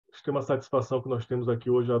extrema satisfação que nós temos aqui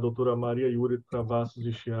hoje a doutora Maria Yury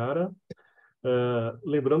Ichihara.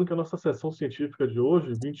 Lembrando que a nossa sessão científica de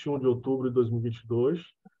hoje, 21 de outubro de 2022,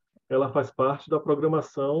 ela faz parte da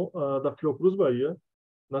programação da Fiocruz Bahia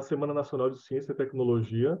na Semana Nacional de Ciência e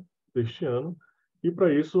Tecnologia deste ano. E,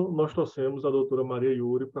 para isso, nós trouxemos a doutora Maria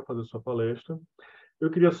Yury para fazer sua palestra.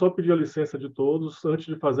 Eu queria só pedir a licença de todos, antes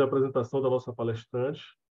de fazer a apresentação da nossa palestrante.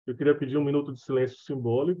 Eu queria pedir um minuto de silêncio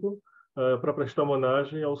simbólico para prestar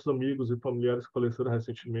homenagem aos amigos e familiares que faleceram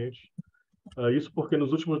recentemente. Isso porque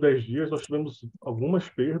nos últimos 10 dias nós tivemos algumas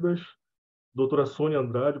perdas. Doutora Sônia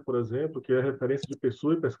Andrade, por exemplo, que é referência de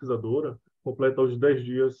pessoa e pesquisadora, completa os 10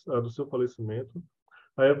 dias do seu falecimento.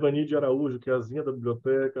 A Evani de Araújo, que é a Zinha da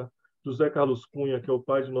biblioteca. José Carlos Cunha, que é o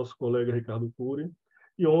pai de nosso colega Ricardo Cury.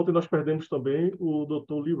 E ontem nós perdemos também o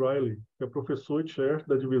Dr. Lee Riley, que é professor e chair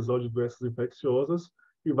da Divisão de Doenças Infecciosas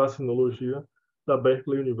e Vacinologia da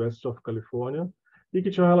Berkeley University of California, e que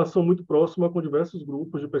tinha uma relação muito próxima com diversos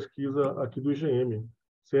grupos de pesquisa aqui do IGM,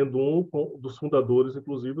 sendo um dos fundadores,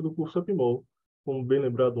 inclusive, do curso EPIMOL, como bem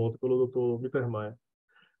lembrado ontem pelo Dr. Mittermeier.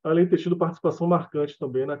 Além de ter tido participação marcante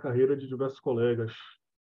também na carreira de diversos colegas.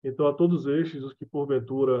 Então, a todos estes, os que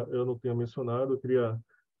porventura eu não tenha mencionado,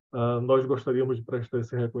 nós gostaríamos de prestar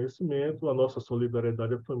esse reconhecimento, a nossa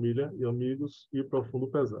solidariedade à família e amigos e profundo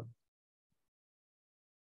pesar.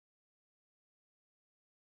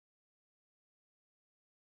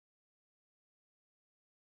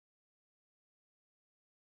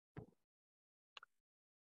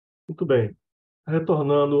 Muito bem.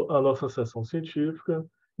 Retornando à nossa sessão científica,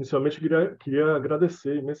 inicialmente queria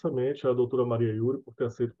agradecer imensamente à doutora Maria Yury por ter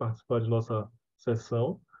aceito participar de nossa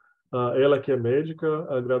sessão. Ela que é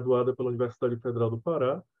médica, graduada pela Universidade Federal do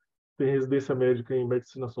Pará, tem residência médica em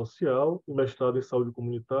Medicina Social e mestrado em Saúde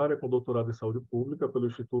Comunitária, com doutorado em Saúde Pública pelo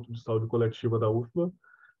Instituto de Saúde Coletiva da UFBA.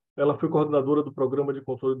 Ela foi coordenadora do Programa de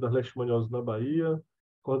Controle das Leishmanioses na Bahia,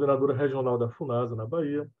 coordenadora regional da FUNASA na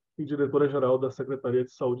Bahia e diretora-geral da Secretaria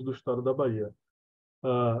de Saúde do Estado da Bahia.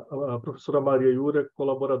 A professora Maria Yury é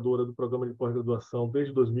colaboradora do Programa de Pós-Graduação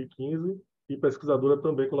desde 2015 e pesquisadora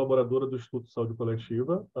também colaboradora do Instituto de Saúde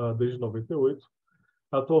Coletiva desde 98.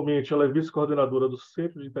 Atualmente, ela é vice-coordenadora do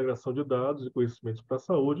Centro de Integração de Dados e Conhecimentos para a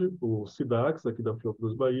Saúde, o Cidacs, aqui da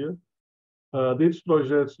Fiocruz Bahia. Dentre os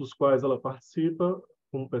projetos dos quais ela participa,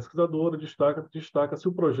 como pesquisadora, destaca-se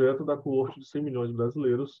o projeto da coorte de 100 milhões de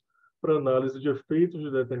brasileiros para análise de efeitos de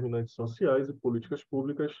determinantes sociais e políticas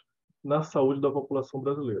públicas na saúde da população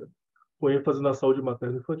brasileira, com ênfase na saúde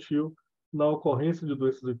materno-infantil, na ocorrência de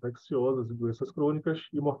doenças infecciosas e doenças crônicas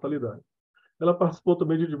e mortalidade. Ela participou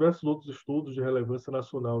também de diversos outros estudos de relevância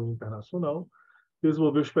nacional e internacional,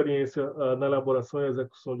 desenvolveu experiência na elaboração e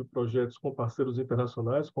execução de projetos com parceiros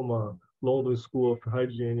internacionais, como a London School of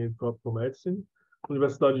Hygiene and Tropical Medicine,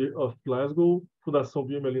 Universidade of Glasgow, Fundação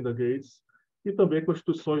Bill e Melinda Gates, e também com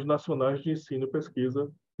instituições nacionais de ensino e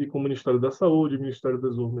pesquisa, e com o Ministério da Saúde, Ministério do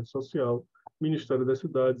Desenvolvimento Social, Ministério das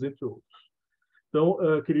Cidades, entre outros. Então,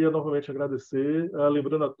 queria novamente agradecer,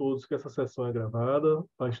 lembrando a todos que essa sessão é gravada,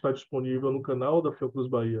 está disponível no canal da Fiocruz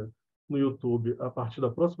Bahia, no YouTube, a partir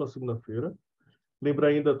da próxima segunda-feira. Lembrar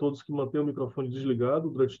ainda a todos que mantêm o microfone desligado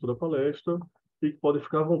durante toda a palestra e que podem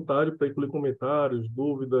ficar à vontade para incluir comentários,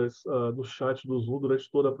 dúvidas no chat do Zoom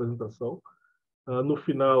durante toda a apresentação. No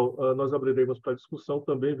final, nós abriremos para discussão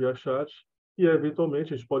também via chat e,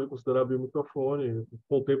 eventualmente, a gente pode considerar abrir o microfone,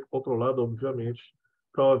 com o tempo controlado, obviamente,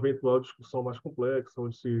 para uma eventual discussão mais complexa,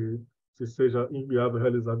 onde se seja inviável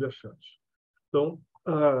realizar via chat. Então,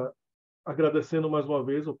 agradecendo mais uma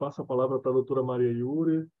vez, eu passo a palavra para a doutora Maria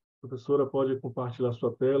Yury. Professora, pode compartilhar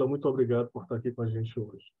sua tela. Muito obrigado por estar aqui com a gente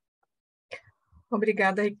hoje.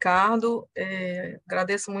 Obrigada, Ricardo.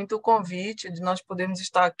 Agradeço muito o convite de nós podermos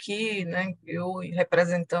estar aqui, né, eu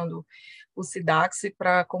representando o Cidacs,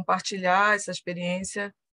 para compartilhar essa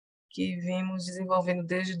experiência que vimos desenvolvendo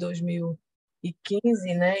desde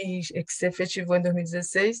 2015, né, e que se efetivou em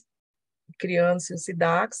 2016, criando-se o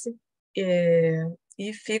Cidacs.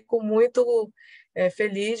 E fico muito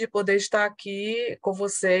feliz de poder estar aqui com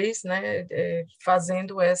vocês, né,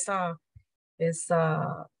 fazendo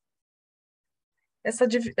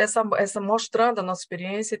mostrando a nossa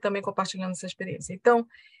experiência e também compartilhando essa experiência. Então,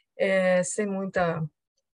 sem muita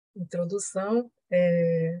introdução,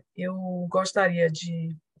 eu gostaria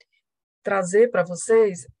de trazer para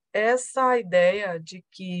vocês essa ideia de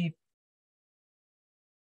que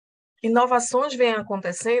inovações vêm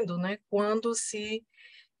acontecendo, né, quando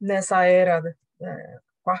nessa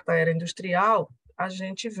quarta era industrial, a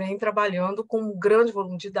gente vem trabalhando com um grande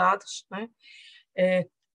volume de dados, né?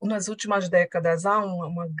 Nas últimas décadas há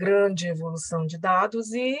uma grande evolução de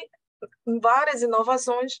dados e várias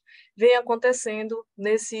inovações vêm acontecendo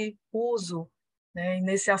nesse uso, né, e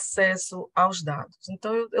nesse acesso aos dados.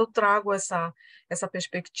 Então, eu trago essa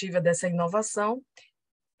perspectiva dessa inovação,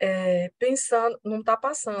 pensando, não está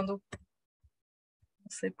passando, não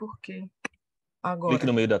sei por quê, Clique agora.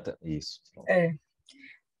 no meio da tela, isso.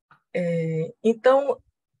 Então,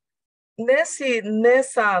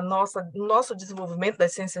 no nosso desenvolvimento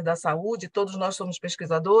das ciências da saúde, todos nós somos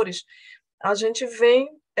pesquisadores, a gente vem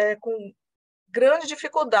com grande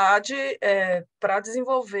dificuldade para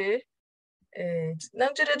desenvolver,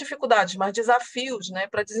 não diria dificuldades, mas desafios, né,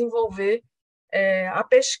 para desenvolver a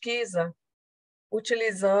pesquisa,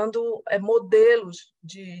 utilizando modelos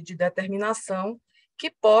de determinação que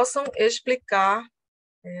possam explicar.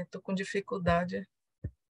 Estou com dificuldade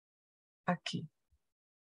aqui.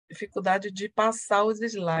 Dificuldade de passar os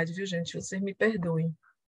slides, viu, gente? Vocês me perdoem.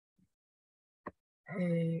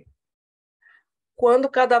 Quando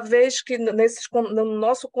cada vez que, no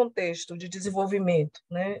nosso contexto de desenvolvimento,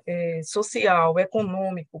 né, social,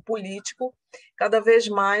 econômico, político, cada vez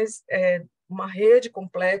mais uma rede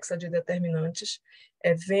complexa de determinantes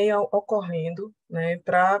vem ocorrendo, né,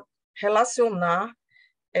 para relacionar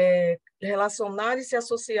e se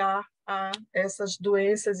associar a essas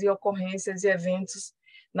doenças e ocorrências e eventos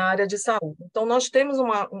na área de saúde. Então, nós temos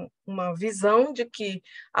uma visão de que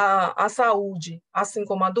a saúde, assim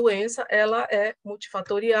como a doença, ela é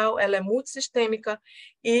multifatorial, ela é multissistêmica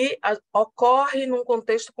e ocorre num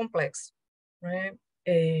contexto complexo, né?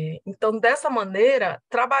 Então, dessa maneira,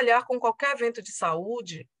 trabalhar com qualquer evento de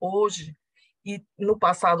saúde, hoje, e no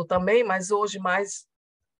passado também, mas hoje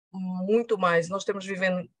muito mais, nós estamos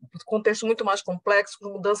vivendo um contexto muito mais complexo, com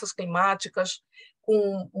mudanças climáticas,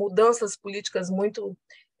 com mudanças políticas muito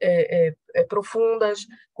profundas,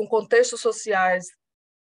 com contextos sociais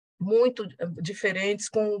muito diferentes,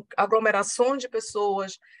 com aglomerações de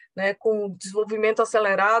pessoas, né, com desenvolvimento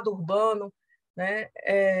acelerado urbano, né?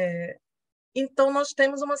 Então, nós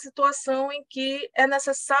temos uma situação em que é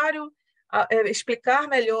necessário explicar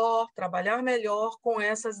melhor, trabalhar melhor com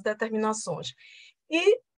essas determinações.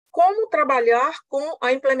 E como trabalhar com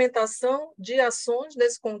a implementação de ações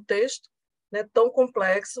nesse contexto, né, tão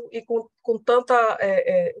complexo e com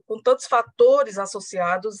tantos fatores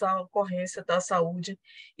associados à ocorrência da saúde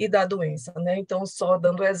e da doença, né? Então, só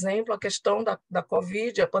dando exemplo, a questão da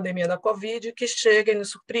Covid, a pandemia da Covid, que chega e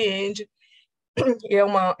nos surpreende, e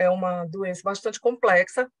é uma doença bastante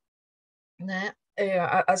complexa, né?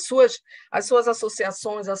 As suas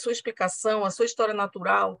associações, a sua explicação, a ssua história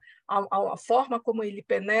natural, a forma como ele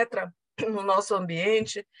penetra no nosso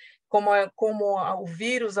ambiente, como o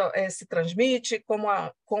vírus se transmite,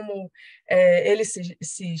 como ele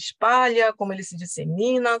se espalha, como ele se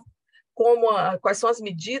dissemina, quais são as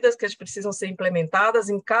medidas que precisam ser implementadas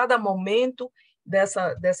em cada momento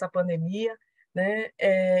dessa pandemia, né?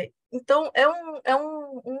 Então, é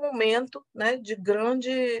um momento, né, de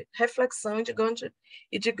grande reflexão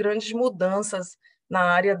e de grandes mudanças na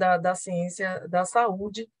área da ciência da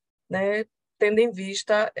saúde, né, tendo em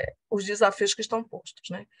vista os desafios que estão postos,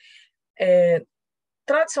 né?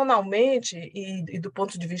 Tradicionalmente, e do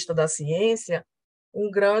ponto de vista da ciência, um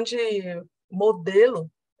grande modelo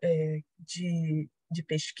de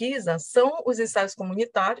pesquisa são os ensaios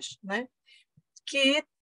comunitários, né, que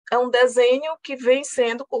é um desenho que vem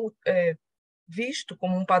sendo visto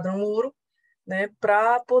como um padrão ouro, né,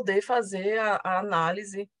 para poder fazer a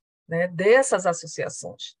análise, né, dessas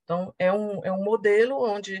associações. Então, é um modelo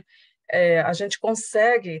onde a gente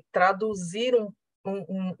consegue traduzir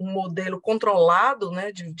um modelo controlado,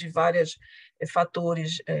 né, de vários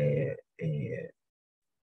fatores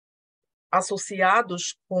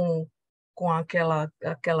associados com aquele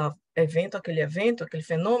evento, aquele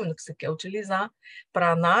fenômeno que você quer utilizar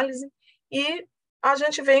para análise, e a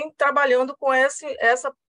gente vem trabalhando com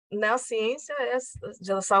na ciência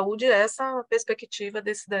da saúde, essa perspectiva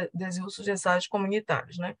desse uso de ensaios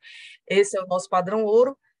comunitários, né? Esse é o nosso padrão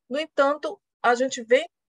ouro. No entanto, a gente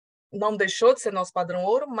não deixou de ser nosso padrão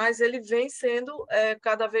ouro, mas ele vem sendo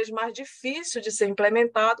cada vez mais difícil de ser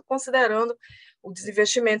implementado, considerando o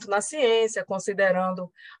desinvestimento na ciência,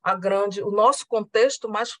 considerando o nosso contexto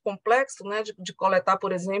mais complexo, né, de coletar,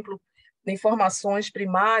 por exemplo, informações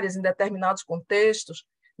primárias em determinados contextos,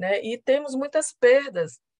 né, e temos muitas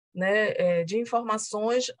perdas, né, de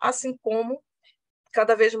informações, assim como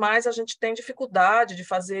cada vez mais a gente tem dificuldade de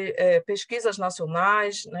fazer pesquisas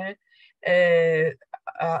nacionais, né,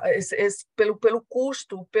 pelo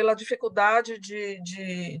custo, pela dificuldade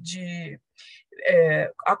de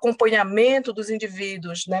acompanhamento dos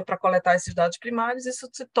indivíduos, né, para coletar esses dados primários, isso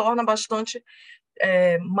se torna bastante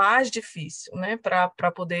mais difícil, né,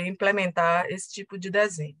 para poder implementar esse tipo de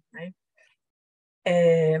desenho, né?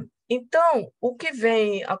 Então, o que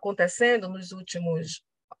vem acontecendo nos últimos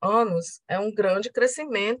anos é um grande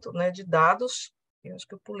crescimento, né, de dados. Eu acho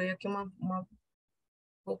que eu pulei aqui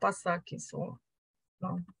vou passar aqui só.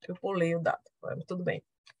 Não, eu pulei o dado, mas tudo bem.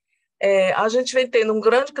 A gente vem tendo um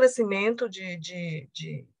grande crescimento de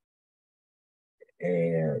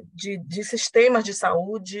sistemas de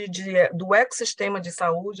saúde, do ecossistema de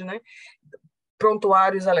saúde, né?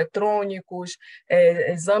 Prontuários eletrônicos,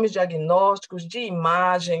 exames diagnósticos, de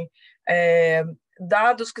imagem,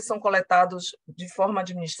 dados que são coletados de forma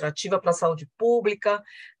administrativa para a saúde pública,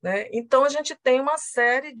 né? Então, a gente tem uma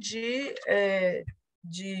série de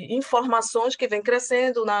informações que vem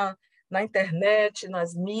crescendo na internet,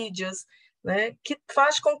 nas mídias, né? Que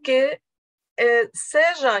faz com que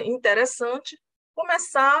seja interessante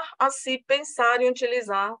começar a se pensar em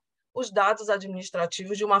utilizar os dados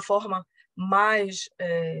administrativos de uma forma mais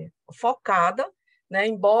focada, né?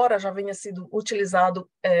 Embora já venha sido utilizado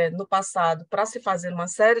no passado para se fazer uma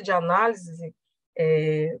série de análises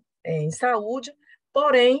em saúde,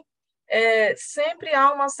 porém, sempre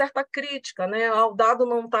há uma certa crítica, né? O dado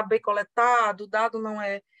não está bem coletado, o dado não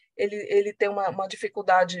é... Ele tem uma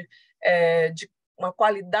dificuldade de uma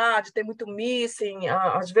qualidade, tem muito missing,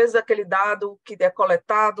 às vezes aquele dado que é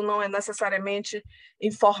coletado não é necessariamente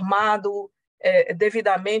informado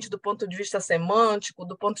devidamente do ponto de vista semântico,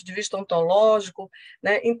 do ponto de vista ontológico,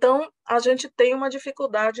 né? Então, a gente tem uma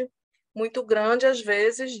dificuldade muito grande, às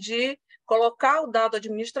vezes, de colocar o dado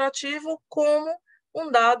administrativo como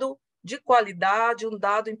um dado de qualidade, um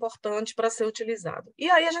dado importante para ser utilizado.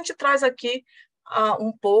 E aí a gente traz aqui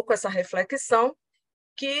um pouco essa reflexão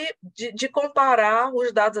de comparar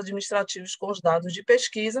os dados administrativos com os dados de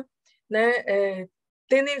pesquisa, né?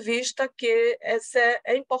 Tendo em vista que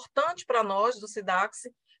é importante para nós, do Cidacs,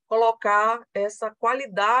 colocar essa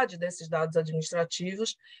qualidade desses dados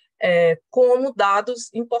administrativos como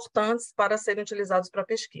dados importantes para serem utilizados para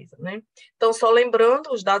pesquisa, né? Então, só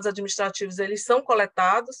lembrando, os dados administrativos eles são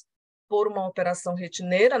coletados por uma operação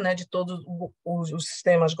rotineira, né, de todos os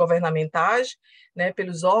sistemas governamentais, né,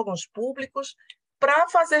 pelos órgãos públicos, para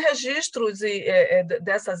fazer registros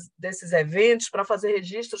desses eventos, para fazer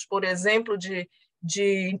registros, por exemplo,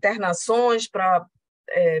 de internações, para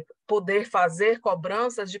poder fazer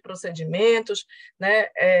cobranças de procedimentos, né,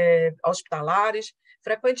 hospitalares.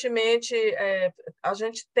 Frequentemente, a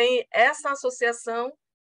gente tem essa associação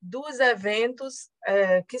dos eventos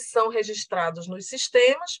que são registrados nos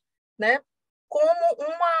sistemas, né, como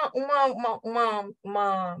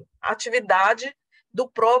uma atividade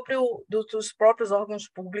dos próprios órgãos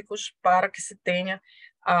públicos para que se tenha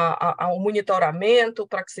o monitoramento,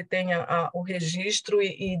 para que se tenha o registro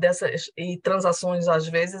e transações, às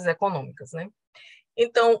vezes, econômicas, né?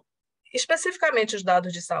 Então, especificamente os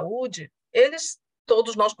dados de saúde,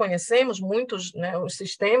 todos nós conhecemos, muitos, né, os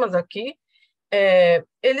sistemas aqui,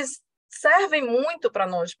 eles servem muito para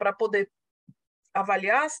nós, para poder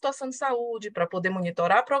avaliar a situação de saúde, para poder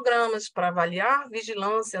monitorar programas, para avaliar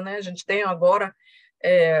vigilância, né? A gente tem agora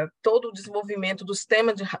todo o desenvolvimento do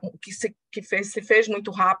sistema se fez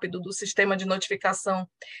muito rápido, do sistema de notificação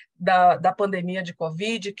da pandemia de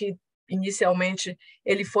Covid, que inicialmente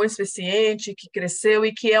ele foi insuficiente, que cresceu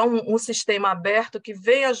e que é um sistema aberto que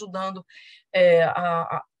vem ajudando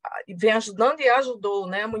e ajudou,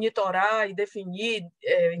 né, a monitorar e definir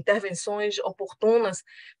intervenções oportunas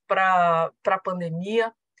para a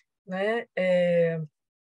pandemia, né?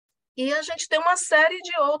 E a gente tem uma série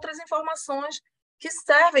de outras informações que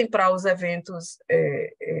servem para os eventos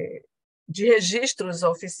de registros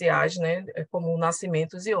oficiais, né, como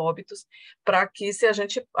nascimentos e óbitos, para que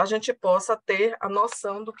a gente possa ter a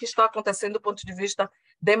noção do que está acontecendo do ponto de vista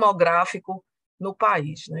demográfico no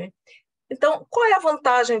país, né? Então, qual é a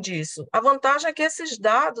vantagem disso? A vantagem é que esses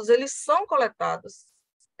dados eles são coletados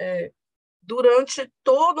durante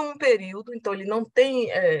todo um período, então ele não tem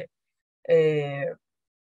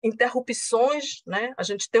interrupções, né? A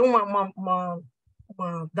gente tem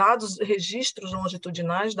dados, registros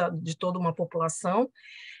longitudinais de toda uma população,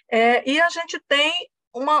 e a gente tem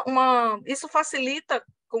isso facilita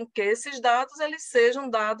com que esses dados eles sejam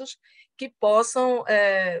dados que possam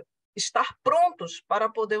estar prontos para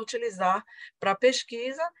poder utilizar para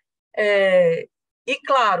pesquisa, e,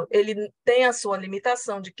 claro, ele tem a sua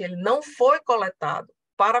limitação de que ele não foi coletado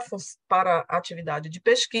para a atividade de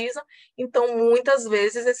pesquisa, então, muitas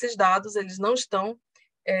vezes, esses dados eles não estão,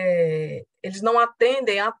 eles não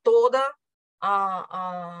atendem a todas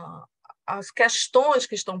as questões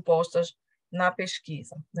que estão postas na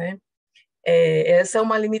pesquisa, né? Essa é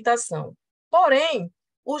uma limitação. Porém,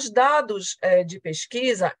 Os dados de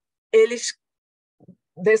pesquisa, eles,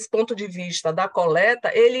 desse ponto de vista da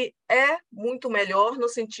coleta, ele é muito melhor no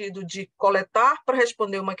sentido de coletar para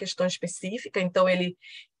responder uma questão específica. Então,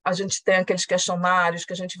 a gente tem aqueles questionários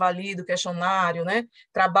que a gente valida o questionário, né?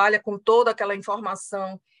 Trabalha com toda aquela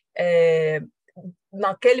informação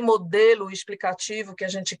naquele modelo explicativo que a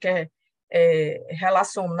gente quer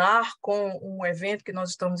relacionar com um evento que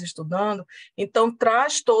nós estamos estudando. Então,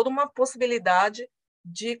 traz toda uma possibilidade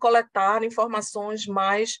de coletar informações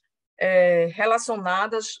mais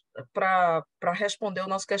relacionadas para responder a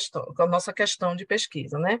nossa questão de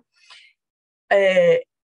pesquisa, né?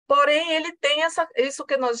 Porém, ele tem isso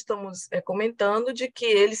que nós estamos comentando, de que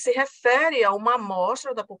ele se refere a uma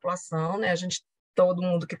amostra da população, né? Todo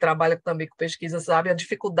mundo que trabalha também com pesquisa sabe a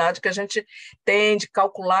dificuldade que a gente tem de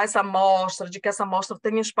calcular essa amostra, de que essa amostra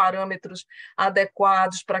tenha os parâmetros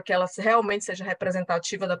adequados para que ela realmente seja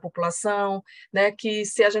representativa da população, né? Que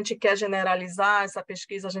se a gente quer generalizar essa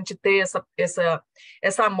pesquisa, a gente ter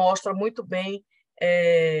essa amostra muito bem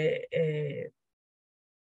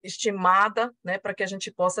estimada, né? Para que a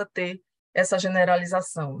gente possa ter essa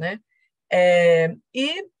generalização, né?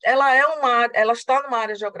 E ela está numa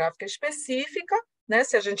área geográfica específica, né?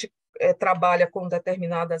 Se a gente trabalha com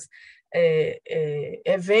determinados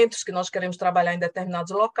eventos que nós queremos trabalhar em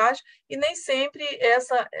determinados locais, e nem sempre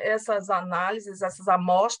essas análises, dessas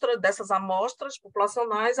amostras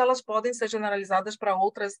populacionais, elas podem ser generalizadas para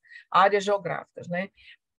outras áreas geográficas, né?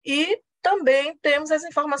 E também temos as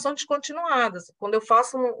informações descontinuadas. Quando eu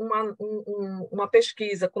faço uma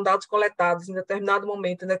pesquisa com dados coletados em determinado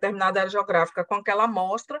momento, em determinada área geográfica, com aquela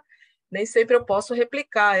amostra, nem sempre eu posso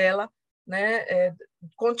replicar ela, né,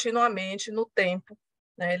 continuamente no tempo,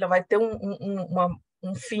 né? Ela vai ter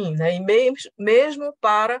um fim, né? E mesmo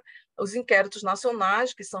para os inquéritos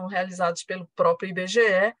nacionais, que são realizados pelo próprio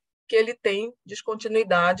IBGE, que ele tem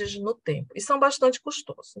descontinuidades no tempo, e são bastante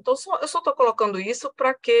custosos. Então, eu só estou colocando isso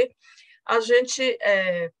para que a gente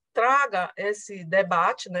traga esse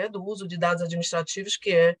debate, né, do uso de dados administrativos,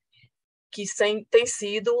 que tem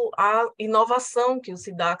sido a inovação que o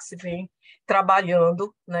Cidacs vem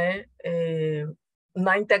trabalhando, né,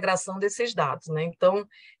 na integração desses dados, né? Então,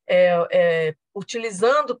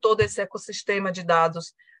 utilizando todo esse ecossistema de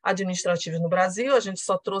dados administrativos no Brasil, a gente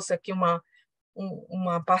só trouxe aqui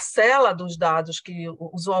uma parcela dos dados que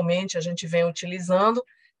usualmente a gente vem utilizando,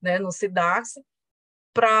 né, no Cidacs,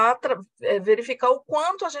 para verificar o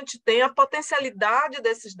quanto a gente tem a potencialidade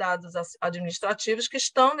desses dados administrativos que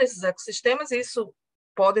estão nesses ecossistemas, e isso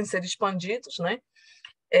podem ser expandidos, né,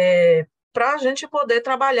 para a gente poder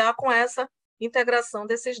trabalhar com essa integração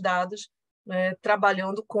desses dados, né,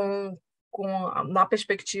 trabalhando na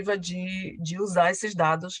perspectiva de usar esses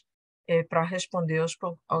dados para responder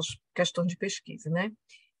às questões de pesquisa, né?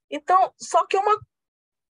 Então, só que uma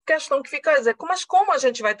questão que fica a dizer, mas como a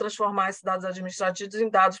gente vai transformar esses dados administrativos em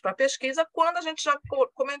dados para pesquisa, quando a gente já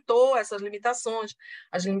comentou essas limitações,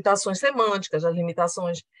 as limitações semânticas, as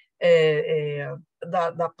limitações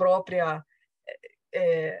da própria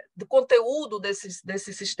do conteúdo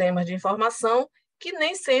desses sistemas de informação, que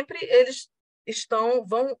nem sempre eles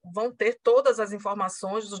vão ter todas as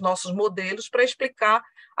informações dos nossos modelos para explicar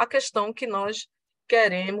a questão que nós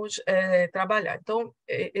queremos trabalhar. Então,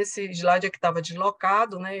 esse slide aqui estava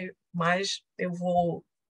deslocado, né, mas eu vou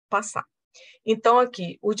passar. Então,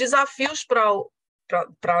 aqui, os desafios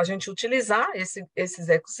para a gente utilizar esses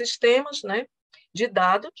ecossistemas, né, de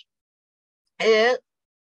dados é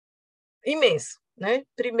imenso, né?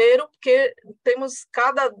 Primeiro, porque temos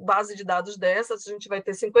cada base de dados dessas, a gente vai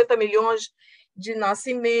ter 50 milhões de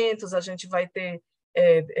nascimentos, a gente vai ter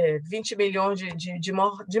 20 milhões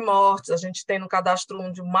de mortes, a gente tem no cadastro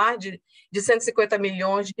único mais de 150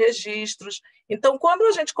 milhões de registros. Então, quando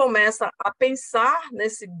a gente começa a pensar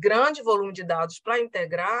nesse grande volume de dados para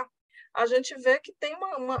integrar, a gente vê que tem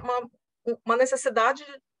uma necessidade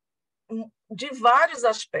de vários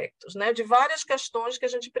aspectos, né? De várias questões que a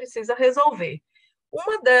gente precisa resolver.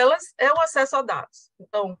 Uma delas é o acesso a dados.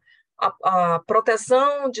 Então, a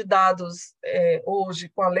proteção de dados hoje,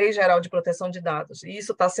 com a Lei Geral de Proteção de Dados, e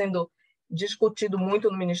isso está sendo discutido muito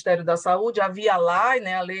no Ministério da Saúde, havia lá,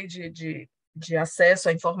 né, a Lei de Acesso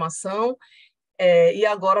à Informação, e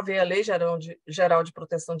agora vem a Lei Geral de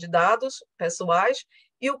Proteção de Dados Pessoais,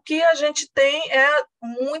 e o que a gente tem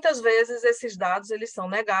muitas vezes, esses dados eles são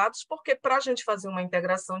negados, porque para a gente fazer uma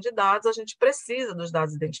integração de dados, a gente precisa dos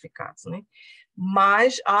dados identificados, né?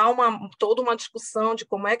 Mas há toda uma discussão de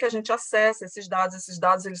como é que a gente acessa esses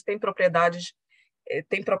dados eles têm propriedades,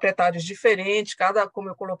 têm proprietários diferentes, como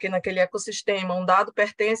eu coloquei naquele ecossistema, um dado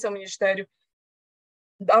pertence ao Ministério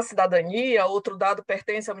da cidadania, outro dado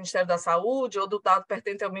pertence ao Ministério da Saúde, outro dado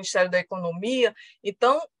pertence ao Ministério da Economia,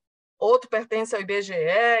 então, outro pertence ao IBGE.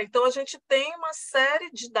 Então, a gente tem uma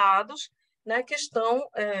série de dados, né, que estão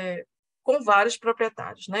com vários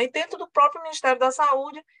proprietários, né? E dentro do próprio Ministério da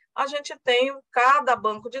Saúde, a gente tem, cada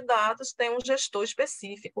banco de dados tem um gestor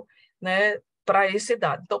específico, né, para esse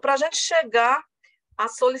dado. Então, para a gente chegar a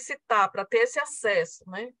solicitar, para ter esse acesso,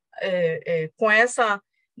 né,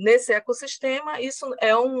 nesse ecossistema, isso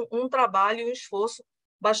é um trabalho e um esforço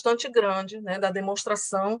bastante grande, né, da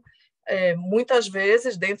demonstração, muitas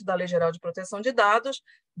vezes, dentro da Lei Geral de Proteção de Dados,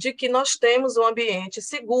 de que nós temos um ambiente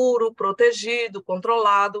seguro, protegido,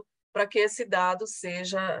 controlado, para que esse dado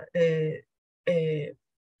seja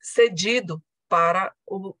cedido para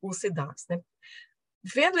o Cidacs, né?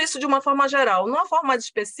 Vendo isso de uma forma geral, numa forma mais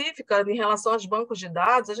específica, em relação aos bancos de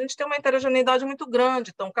dados, a gente tem uma heterogeneidade muito grande.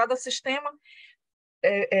 Então, cada sistema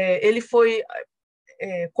ele foi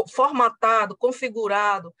formatado,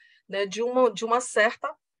 configurado, né,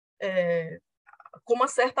 com uma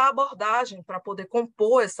certa abordagem para poder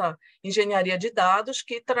compor essa engenharia de dados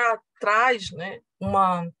que traz, né,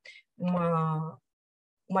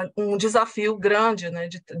 um desafio grande, né,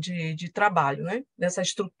 de trabalho, né, nessa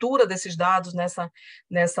estrutura desses dados,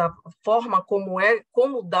 nessa forma como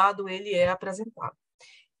o dado ele é apresentado.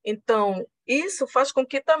 Então, isso faz com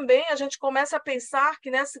que também a gente comece a pensar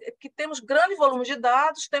que temos grande volume de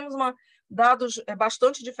dados, temos dados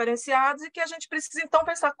bastante diferenciados e que a gente precisa, então,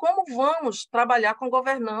 pensar como vamos trabalhar com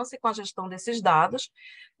governança e com a gestão desses dados,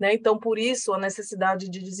 né? Então, por isso, a necessidade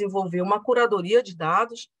de desenvolver uma curadoria de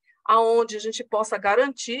dados, aonde a gente possa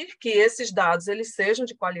garantir que esses dados eles sejam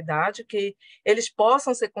de qualidade, que eles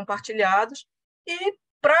possam ser compartilhados e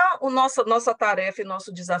para nossa tarefa e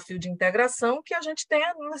nosso desafio de integração, que a gente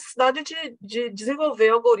tenha a necessidade de desenvolver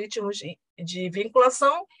algoritmos de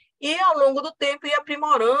vinculação e, ao longo do tempo, ir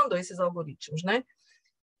aprimorando esses algoritmos, né?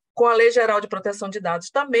 Com a Lei Geral de Proteção de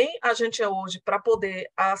Dados também, a gente hoje, para poder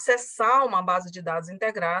acessar uma base de dados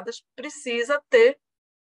integradas, precisa ter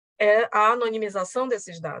a anonimização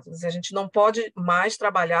desses dados. A gente não pode mais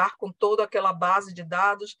trabalhar com toda aquela base de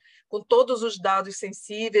dados, com todos os dados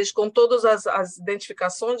sensíveis, com todas as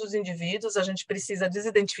identificações dos indivíduos. A gente precisa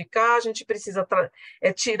desidentificar, a gente precisa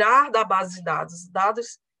tirar da base de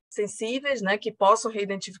dados sensíveis, né, que possam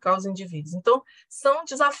reidentificar os indivíduos. Então, são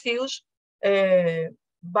desafios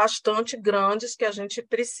bastante grandes que a gente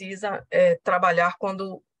precisa trabalhar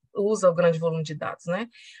quando usa o grande volume de dados, né?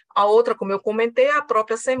 A outra, como eu comentei, é a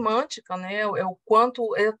própria semântica, né? É o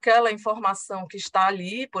quanto aquela informação que está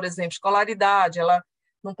ali, por exemplo, escolaridade,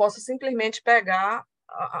 não posso simplesmente pegar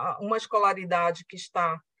uma escolaridade que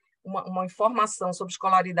está, uma informação sobre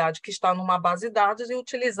escolaridade que está numa base de dados e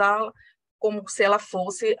utilizá-la como se ela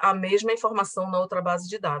fosse a mesma informação na outra base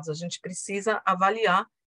de dados. A gente precisa avaliar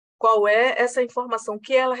qual é essa informação, o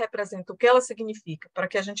que ela representa, o que ela significa, para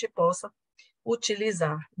que a gente possa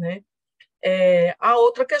utilizar, né? A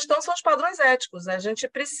outra questão são os padrões éticos. A gente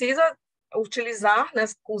precisa utilizar, né,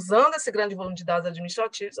 usando esse grande volume de dados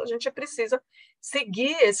administrativos, a gente precisa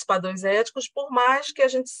seguir esses padrões éticos, por mais que a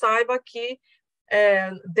gente saiba que,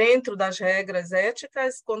 dentro das regras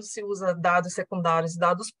éticas, quando se usa dados secundários e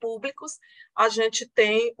dados públicos, a gente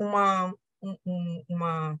tem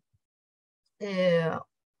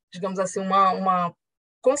digamos assim, uma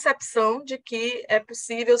concepção de que é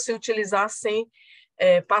possível se utilizar sem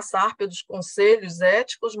passar pelos conselhos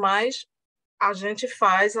éticos, mas a gente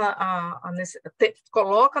faz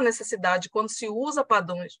coloca a necessidade, quando se usa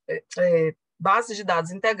padrões, bases de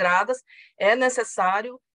dados integradas, é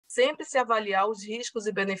necessário sempre se avaliar os riscos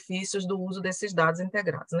e benefícios do uso desses dados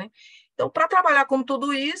integrados, né? Então, para trabalhar com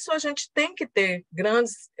tudo isso, a gente tem que ter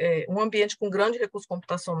um ambiente com grande recurso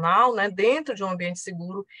computacional, né, dentro de um ambiente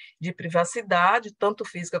seguro de privacidade, tanto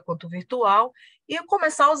física quanto virtual, e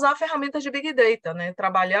começar a usar ferramentas de Big Data, né?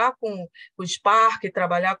 Trabalhar com o Spark,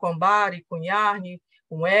 trabalhar com Ambari, com Yarn,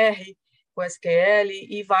 com R, com SQL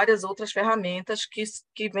e várias outras ferramentas que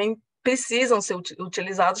precisam ser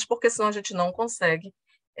utilizadas, porque senão a gente não consegue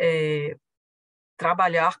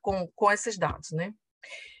trabalhar com esses dados, né?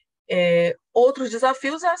 Outros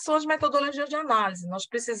desafios são as metodologias de análise. Nós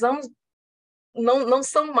precisamos, não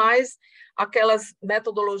são mais aquelas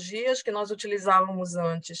metodologias que nós utilizávamos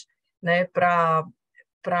antes, né, para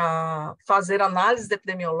fazer análises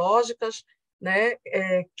epidemiológicas, né,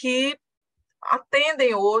 que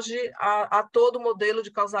atendem hoje a todo o modelo de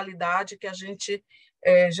causalidade que a gente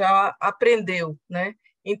já aprendeu, né?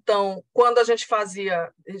 Então, quando a gente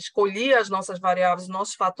escolhia as nossas variáveis,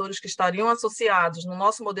 nossos fatores que estariam associados no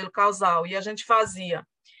nosso modelo causal, e a gente fazia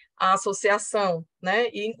a associação, né,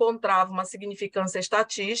 e encontrava uma significância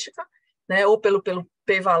estatística, né, ou pelo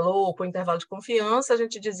p-valor, ou por intervalo de confiança, a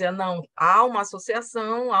gente dizia, não, há uma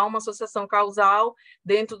associação causal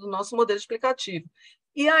dentro do nosso modelo explicativo.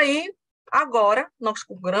 E aí, agora, nós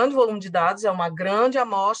com grande volume de dados, é uma grande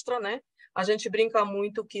amostra, né? A gente brinca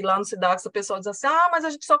muito que lá no Cidacs o pessoal diz assim, mas a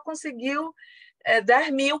gente só conseguiu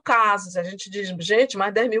 10 mil casos. A gente diz, gente,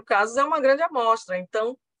 mas 10 mil casos é uma grande amostra.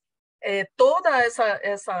 Então, todas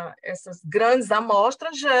essas grandes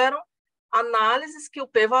amostras geram análises que o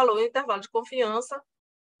p-valor e o intervalo de confiança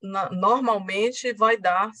normalmente vai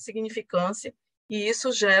dar significância, e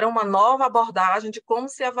isso gera uma nova abordagem de como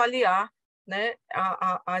se avaliar, né,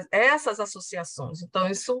 essas associações. Então,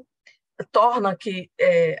 isso torna que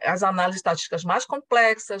as análises estatísticas mais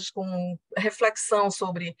complexas, com reflexão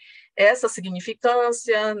sobre essa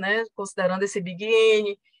significância, né, considerando esse Big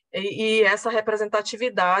N e essa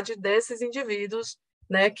representatividade desses indivíduos,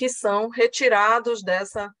 né, que são retirados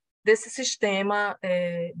desse sistema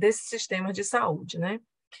de saúde, né?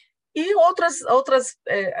 E outras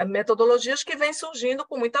metodologias que vêm surgindo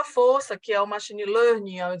com muita força, que é o machine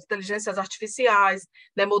learning, as inteligências artificiais,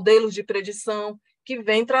 né, modelos de predição, que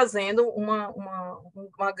vem trazendo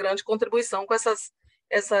uma grande contribuição com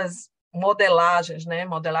essas modelagens, né,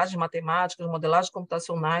 modelagens matemáticas, modelagens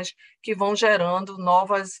computacionais, que vão gerando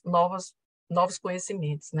novos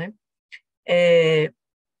conhecimentos, né?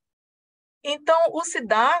 Então, o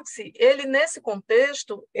Cidacs, ele, nesse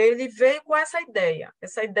contexto, ele veio com essa ideia,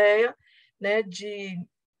 né, de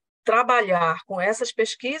trabalhar com essas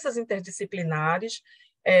pesquisas interdisciplinares,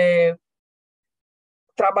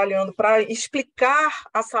 trabalhando para explicar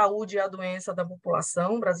a saúde e a doença da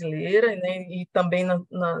população brasileira, né, e também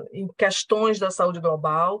em questões da saúde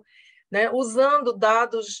global, né, usando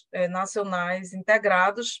dados nacionais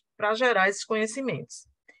integrados para gerar esses conhecimentos.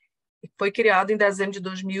 Foi criado em dezembro de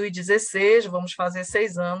 2016, vamos fazer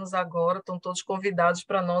 6 anos agora, estão todos convidados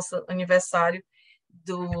para nosso aniversário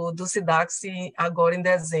do Cidacs, agora em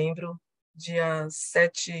dezembro, dia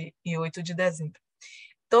 7 e 8 de dezembro.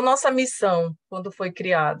 Então, nossa missão, quando foi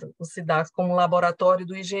criado o Cidacs como laboratório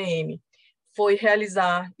do IGM, foi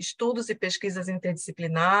realizar estudos e pesquisas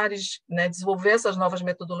interdisciplinares, né, desenvolver essas novas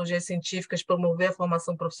metodologias científicas, promover a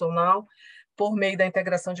formação profissional por meio da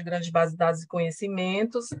integração de grandes bases de dados e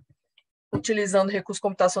conhecimentos, utilizando recursos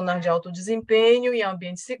computacionais de alto desempenho e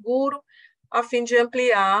ambiente seguro, a fim de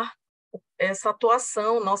ampliar essa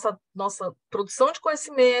atuação, nossa produção de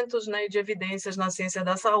conhecimentos, né, e de evidências na ciência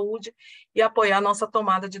da saúde, e apoiar nossa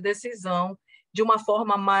tomada de decisão de uma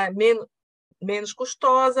forma menos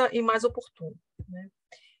custosa e mais oportuna, né?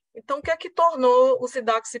 Então, o que é que tornou o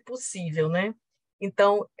Cidacs possível, né?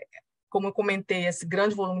 Então, como eu comentei, esse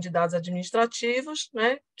grande volume de dados administrativos,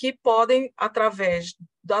 né, que podem, através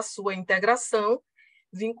da sua integração,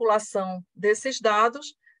 vinculação desses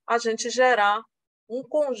dados, a gente gerar um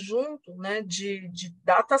conjunto, né, de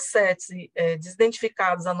datasets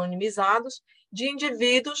desidentificados, anonimizados, de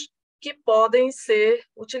indivíduos que podem ser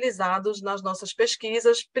utilizados nas nossas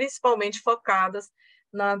pesquisas, principalmente focadas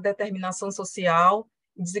na determinação social,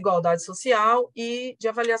 desigualdade social e de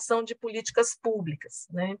avaliação de políticas públicas,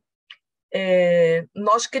 né?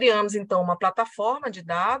 Nós criamos, então, uma plataforma de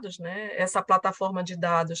dados, né? Essa plataforma de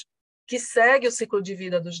dados que segue o ciclo de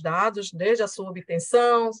vida dos dados, desde a sua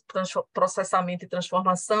obtenção, processamento e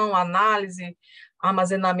transformação, análise,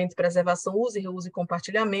 armazenamento, preservação, uso e reuso e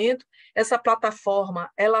compartilhamento. Essa plataforma,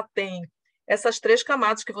 ela tem essas 3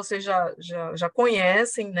 camadas que vocês já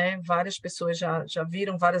conhecem, né? Várias pessoas já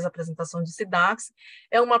viram várias apresentações de Cidacs.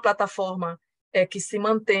 É uma plataforma que se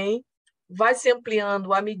mantém, vai se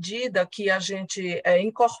ampliando à medida que a gente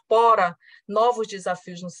incorpora novos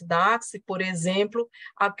desafios no Cidacs, por exemplo,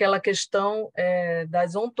 aquela questão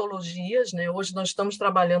das ontologias, né? Hoje nós estamos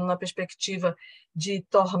trabalhando na perspectiva de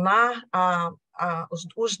tornar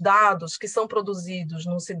os dados que são produzidos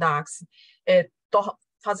no Cidacs,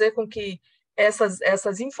 fazer com que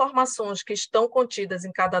essas informações que estão contidas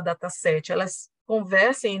em cada dataset, elas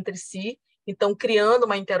conversem entre si, então criando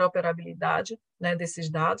uma interoperabilidade, né, desses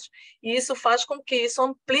dados, e isso faz com que isso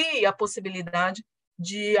amplie a possibilidade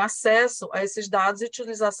de acesso a esses dados e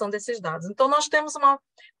utilização desses dados. Então, nós temos uma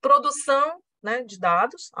produção, né, de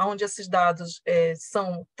dados, onde esses dados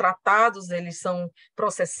são tratados, eles são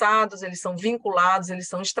processados, eles são vinculados, eles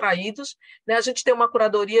são extraídos, né? A gente tem uma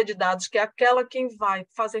curadoria de dados, que é aquela quem vai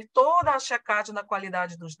fazer toda a checagem da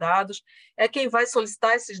qualidade dos dados, é quem vai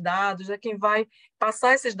solicitar esses dados, é quem vai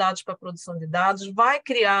passar esses dados para a produção de dados, vai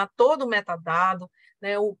criar todo o metadado,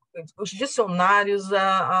 né, os dicionários,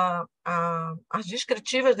 as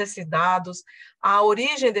descritivas desses dados, a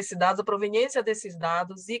origem desses dados, a proveniência desses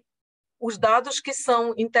dados e os dados que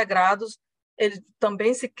são integrados ele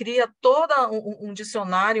também se cria todo um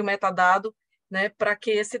dicionário, metadado, né, para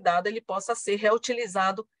que esse dado ele possa ser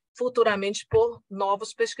reutilizado futuramente por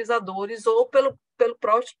novos pesquisadores ou pelos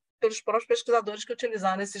próprios pesquisadores que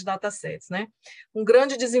utilizaram esses datasets, né? Um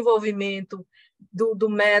grande desenvolvimento do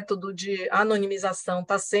método de anonimização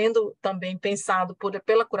está sendo também pensado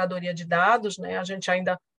pela curadoria de dados, né? A gente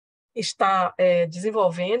ainda está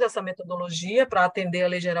desenvolvendo essa metodologia para atender a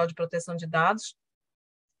Lei Geral de Proteção de Dados,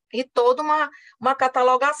 e toda uma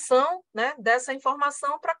catalogação, né, dessa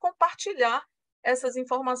informação para compartilhar essas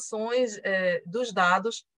informações dos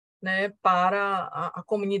dados, né, para a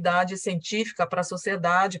comunidade científica, para a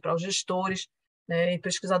sociedade, para os gestores, né, e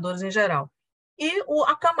pesquisadores em geral. E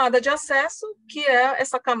a camada de acesso, que é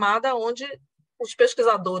essa camada onde os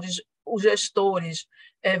pesquisadores, os gestores,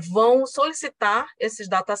 vão solicitar esses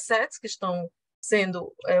datasets que estão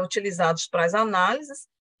sendo utilizados para as análises,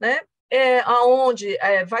 né, onde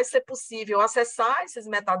vai ser possível acessar esses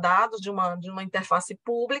metadados de uma interface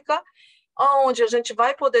pública, onde a gente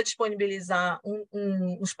vai poder disponibilizar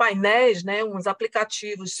uns painéis, né, uns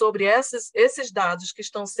aplicativos sobre esses dados que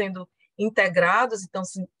estão sendo integrados e estão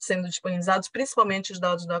sendo disponibilizados, principalmente os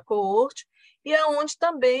dados da coorte, e onde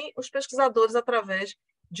também os pesquisadores, através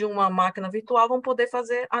de uma máquina virtual, vão poder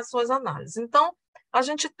fazer as suas análises. Então, a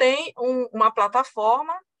gente tem uma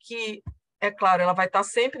plataforma que, é claro, ela vai estar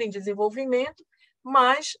sempre em desenvolvimento,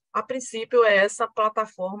 mas, a princípio, é essa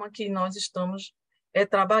plataforma que nós estamos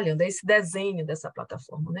trabalhando, é esse desenho dessa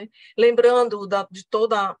plataforma, né? Lembrando de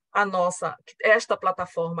toda esta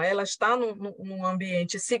plataforma, ela está num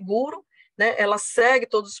ambiente seguro, né? Ela segue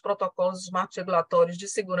todos os protocolos, os marcos regulatórios de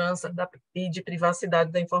segurança e de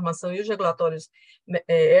privacidade da informação e os regulatórios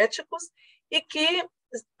éticos, e que,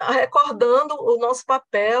 recordando o nosso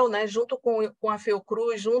papel, né, junto com a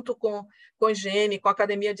Fiocruz, junto com a higiene, com a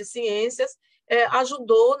Academia de Ciências,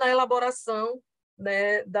 ajudou na elaboração,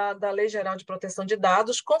 né, da Lei Geral de Proteção de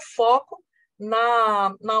Dados, com foco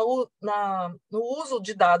no uso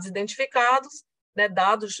de dados identificados, né,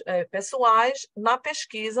 dados pessoais, na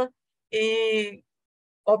pesquisa, e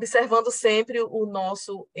observando sempre o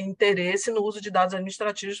nosso interesse no uso de dados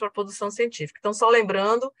administrativos para a produção científica. Então, só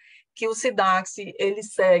lembrando que o Cidacs ele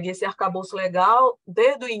segue esse arcabouço legal.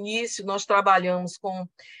 Desde o início, nós trabalhamos com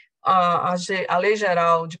a Lei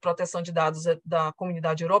Geral de Proteção de Dados da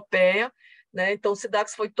Comunidade Europeia, né? Então, o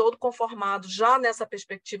Cidacs foi todo conformado já nessa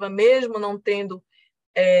perspectiva, mesmo não tendo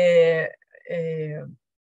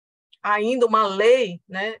ainda uma lei,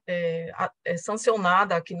 né,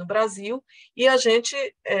 sancionada aqui no Brasil, e a gente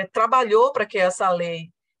trabalhou para que essa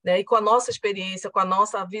lei, né, e com a nossa experiência, com a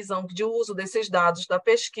nossa visão de uso desses dados da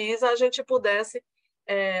pesquisa, a gente pudesse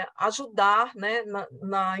ajudar, né,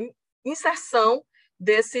 na inserção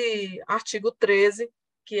desse artigo 13,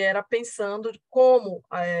 que era pensando como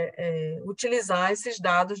utilizar esses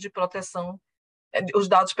dados de proteção, os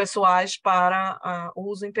dados pessoais para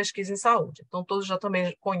uso em pesquisa em saúde. Então, todos já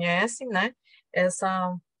também conhecem, né,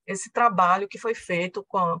 esse trabalho que foi feito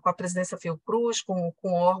com a presidência Fiocruz, com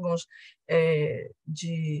órgãos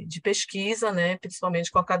de pesquisa, né,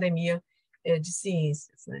 principalmente com a Academia de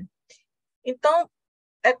Ciências, né. Então,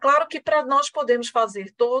 é claro que para nós podermos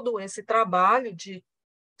fazer todo esse trabalho de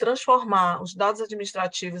transformar os dados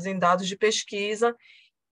administrativos em dados de pesquisa,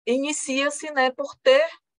 inicia-se, né, por ter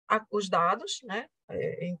os dados, né?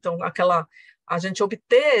 Então, a gente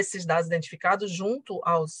obter esses dados identificados junto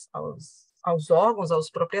aos órgãos, aos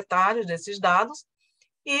proprietários desses dados,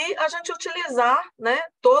 e a gente utilizar, né,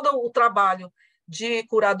 todo o trabalho de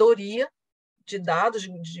curadoria de dados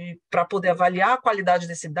para poder avaliar a qualidade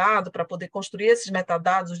desse dado, para poder construir esses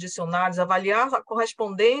metadados, os dicionários, avaliar a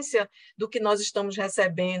correspondência do que nós estamos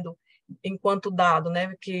recebendo enquanto dado,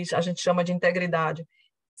 né, que a gente chama de integridade,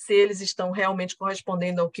 se eles estão realmente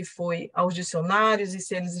correspondendo ao que foi aos dicionários e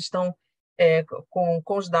se eles estão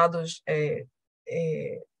com os dados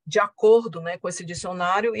de acordo, né, com esse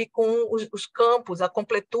dicionário, e com os campos, a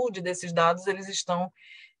completude desses dados, eles estão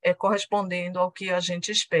correspondendo ao que a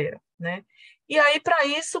gente espera, né? E aí, para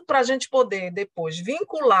isso, para a gente poder depois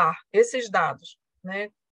vincular esses dados, né,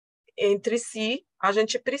 entre si, a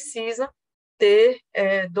gente precisa ter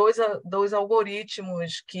dois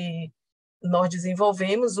algoritmos que nós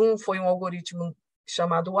desenvolvemos. Um foi um algoritmo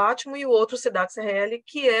chamado Atmo e o outro, o Cidacs-RL,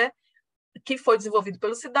 que foi desenvolvido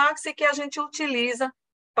pelo Cidacs e que a gente utiliza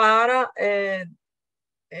para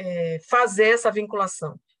fazer essa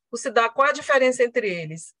vinculação. Qual é a diferença entre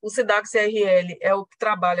eles? O Cidacs-RL é o que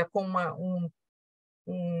trabalha com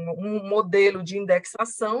um modelo de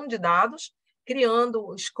indexação de dados,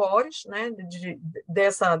 criando scores, né,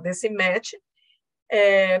 desse match,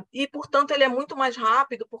 E, portanto, ele é muito mais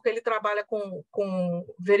rápido, porque ele trabalha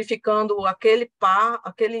verificando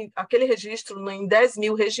aquele registro em 10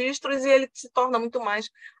 mil registros, e ele se torna muito mais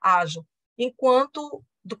ágil, enquanto,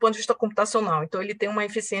 do ponto de vista computacional. Então, ele tem uma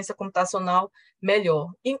eficiência computacional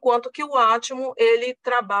melhor. Enquanto que o Atmo, ele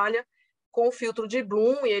trabalha com o filtro de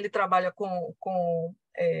Bloom, e ele trabalha com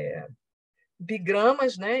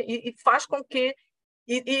bigramas, né? E faz com que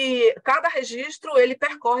cada registro ele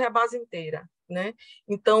percorre a base inteira, né?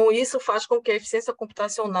 Então, isso faz com que a eficiência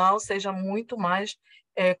computacional seja muito mais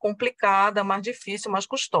complicada, mais difícil, mais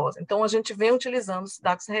custosa. Então, a gente vem utilizando o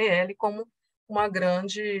Cidacs RL como um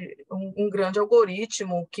grande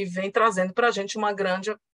algoritmo que vem trazendo para a gente uma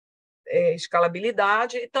grande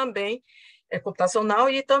escalabilidade e também computacional,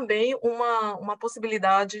 e também uma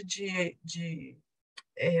possibilidade de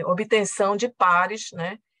obtenção de pares,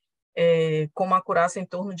 né? Com uma acurácia em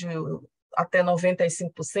torno de até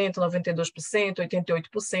 95%, 92%,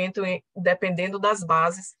 88%, dependendo das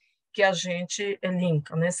bases que a gente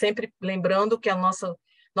linka, né? Sempre lembrando que a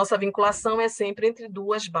nossa vinculação é sempre entre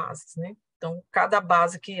duas bases, né? Então, cada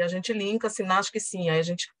base que a gente linka, sinais que sim, aí a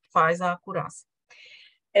gente faz a acurácia.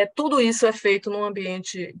 Tudo isso é feito num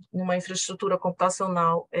ambiente, numa infraestrutura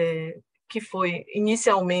computacional que foi,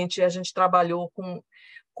 inicialmente, a gente trabalhou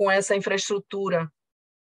com essa infraestrutura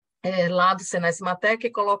lá do Senesmatec,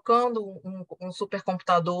 colocando um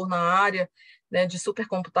supercomputador na área, né, de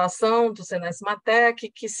supercomputação do Senesmatec,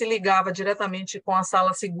 que se ligava diretamente com a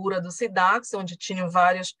sala segura do Cidacs, onde tinham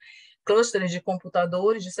vários clusters de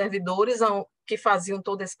computadores, de servidores, que faziam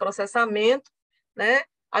todo esse processamento, né?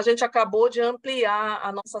 A gente acabou de ampliar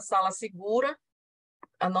a nossa sala segura.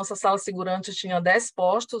 A nossa sala segura antes tinha 10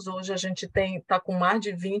 postos, hoje a gente está com mais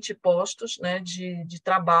de 20 postos, né, de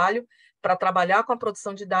trabalho, para trabalhar com a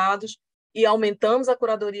produção de dados, e aumentamos a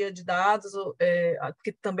curadoria de dados,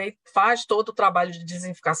 que também faz todo o trabalho de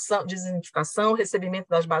designificação, recebimento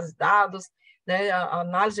das bases de dados, né, a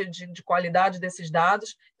análise de qualidade desses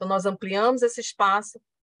dados. Então, nós ampliamos esse espaço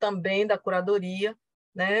também da curadoria,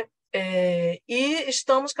 né, e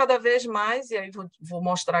estamos cada vez mais, e aí vou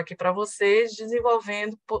mostrar aqui para vocês,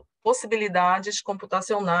 desenvolvendo possibilidades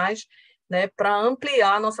computacionais, né, para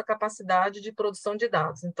ampliar a nossa capacidade de produção de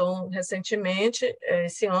dados. Então, recentemente,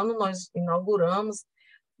 esse ano, nós inauguramos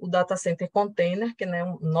o Data Center Container, que é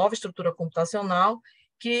uma nova estrutura computacional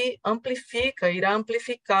que irá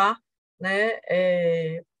amplificar, né,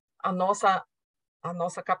 a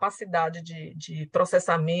nossa capacidade de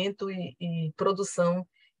processamento e produção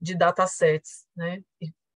de datasets, né,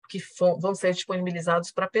 que vão ser disponibilizados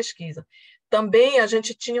para pesquisa. Também a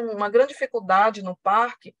gente tinha uma grande dificuldade no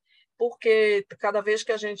parque, porque cada vez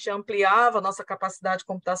que a gente ampliava a nossa capacidade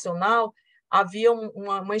computacional, havia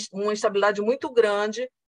uma instabilidade muito grande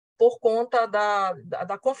por conta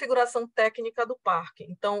da configuração técnica do parque.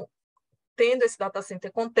 Então, tendo esse data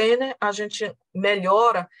center container, a gente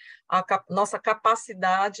melhora a nossa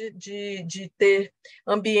capacidade de ter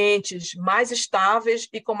ambientes mais estáveis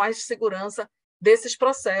e com mais segurança desses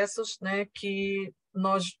processos, né, que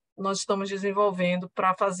nós estamos desenvolvendo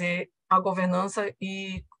para fazer a governança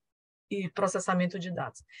e processamento de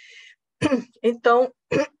dados. Então,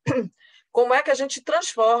 como é que a gente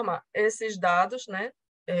transforma esses dados, né,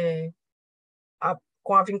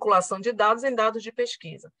 com a vinculação de dados em dados de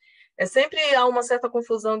pesquisa? Sempre há uma certa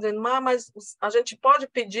confusão, dizendo, mas a gente pode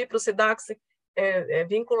pedir para o Cidacs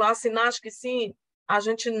vincular sinais que sim. A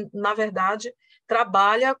gente, na verdade,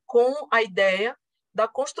 trabalha com a ideia da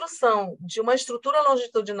construção de uma estrutura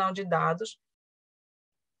longitudinal de dados,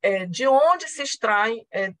 de onde se extraem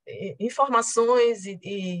informações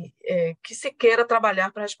que se queira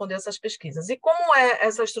trabalhar para responder essas pesquisas. E como é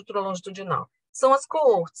essa estrutura longitudinal? São as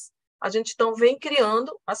coortes. A gente, então, vem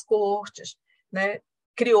criando as coortes, né?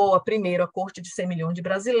 Criou primeiro a coorte de 100 milhões de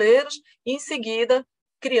brasileiros, e, em seguida,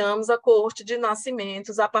 criamos a coorte de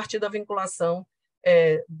nascimentos a partir da vinculação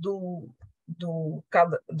do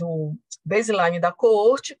baseline da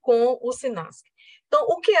coorte com o SINASC. Então,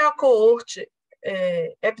 o que é a coorte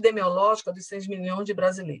epidemiológica dos 6 milhões de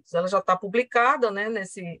brasileiros? Ela já está publicada, né,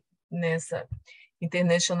 nessa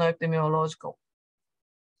International Epidemiological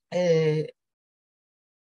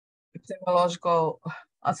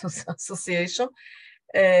Association,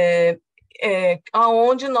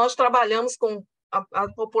 onde nós trabalhamos com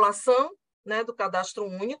a população, né, do cadastro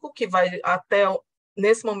único, que vai até,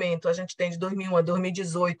 nesse momento, a gente tem de 2001 a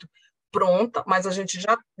 2018 pronta, mas a gente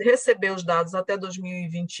já recebeu os dados até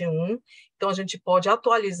 2021, então a gente pode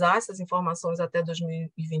atualizar essas informações até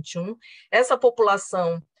 2021. Essa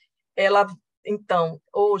população, ela, então,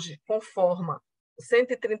 hoje, conforma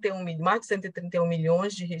mais de 131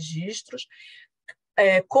 milhões de registros,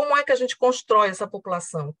 como é que a gente constrói essa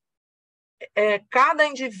população? Cada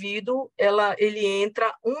indivíduo ele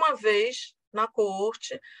entra uma vez na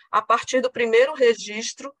coorte a partir do primeiro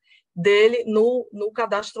registro dele no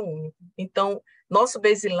cadastro único. Então, nosso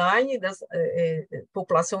baseline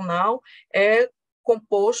populacional é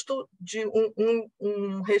composto de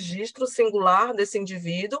um registro singular desse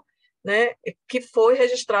indivíduo, né, que foi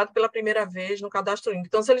registrado pela primeira vez no cadastro único.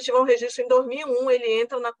 Então, se ele tiver um registro em 2001, ele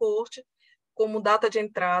entra na coorte como data de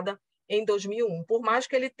entrada em 2001, por mais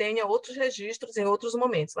que ele tenha outros registros em outros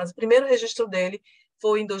momentos. Mas o primeiro registro dele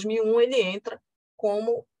foi em 2001, ele entra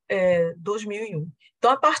como 2001.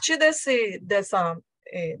 Então, a partir desse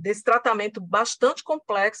tratamento bastante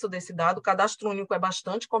complexo desse dado, o cadastro único é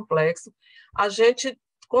bastante complexo, a gente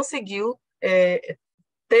conseguiu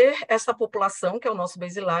ter essa população, que é o nosso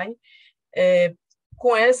baseline,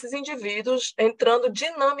 com esses indivíduos entrando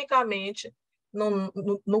dinamicamente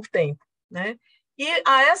no tempo, né? E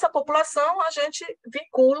a essa população a gente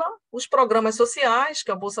vincula os programas sociais,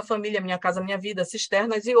 que é o Bolsa Família, Minha Casa Minha Vida,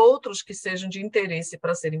 Cisternas e outros que sejam de interesse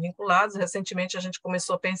para serem vinculados. Recentemente a gente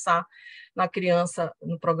começou a pensar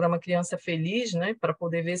no programa Criança Feliz, né, para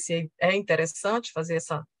poder ver se é interessante fazer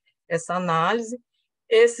essa análise.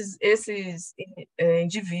 Esses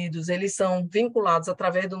indivíduos, eles são vinculados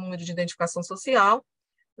através do número de identificação social,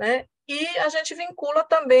 né? E a gente vincula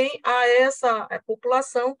também a essa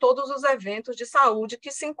população todos os eventos de saúde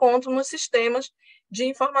que se encontram nos sistemas de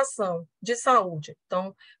informação de saúde.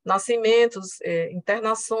 Então, nascimentos,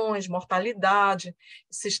 internações, mortalidade,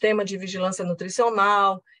 sistema de vigilância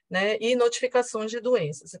nutricional, né? E notificações de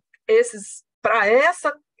doenças. Esses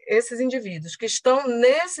indivíduos que estão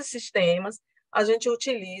nesses sistemas, a gente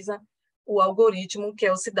utiliza o algoritmo que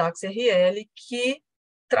é o Cidacs RL, que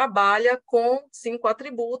trabalha com 5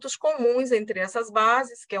 atributos comuns entre essas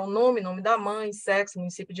bases, que é o nome da mãe, sexo,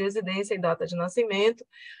 município de residência e data de nascimento,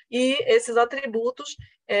 e esses atributos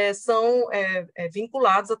são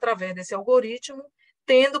vinculados através desse algoritmo,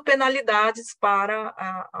 tendo penalidades para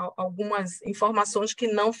algumas informações que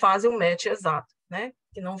não fazem o match exato, né?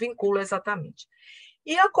 Que não vincula exatamente.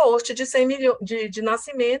 E a coorte de 100 milhões de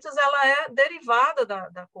nascimentos, ela é derivada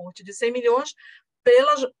da coorte de 100 milhões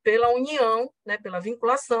pela união, né, pela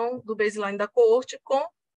vinculação do baseline da coorte com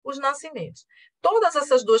os nascimentos. Todas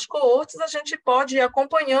essas duas coortes a gente pode ir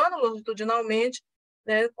acompanhando longitudinalmente,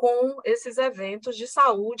 né, com esses eventos de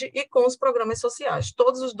saúde e com os programas sociais.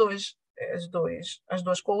 Todos as duas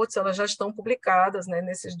coortes elas já estão publicadas, né,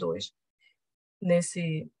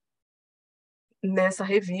 nessa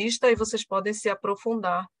revista, e vocês podem se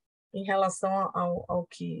aprofundar em relação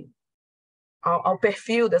ao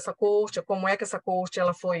perfil dessa coorte, como é que essa coorte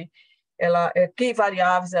que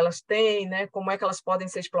variáveis elas têm, né, como é que elas podem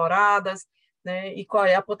ser exploradas, né, e qual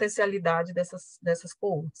é a potencialidade dessas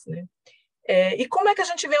coortes, né. E como é que a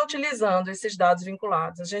gente vem utilizando esses dados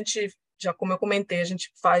vinculados? A gente, como eu comentei, a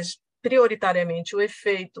gente faz prioritariamente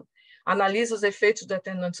analisa os efeitos dos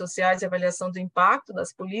determinantes sociais e avaliação do impacto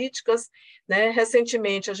das políticas, né.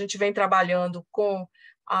 Recentemente, a gente vem trabalhando com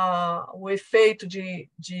o efeito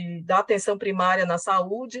da atenção primária na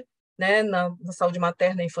saúde, né, na saúde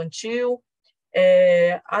materna e infantil.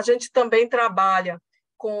 A gente também trabalha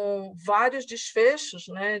com vários desfechos,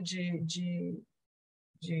 né, de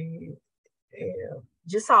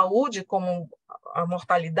saúde, como a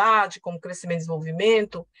mortalidade, como crescimento e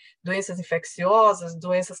desenvolvimento, doenças infecciosas,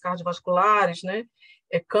 doenças cardiovasculares, né,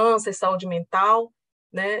 câncer, saúde mental,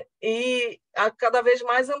 né, e cada vez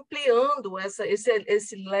mais ampliando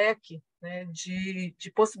esse leque, né,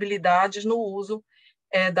 de possibilidades no uso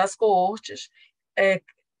das coortes.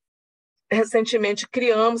 Recentemente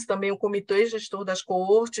criamos também o comitê gestor das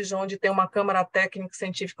coortes, onde tem uma câmara técnica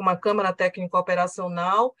científica, uma câmara técnica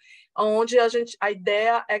operacional, onde a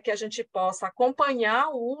ideia é que a gente possa acompanhar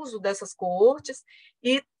o uso dessas coortes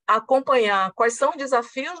e acompanhar quais são os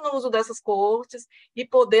desafios no uso dessas coortes e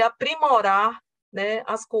poder aprimorar, né,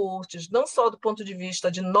 as coortes, não só do ponto de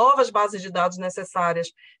vista de novas bases de dados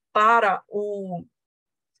necessárias para o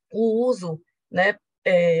uso, né,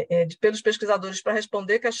 pelos pesquisadores para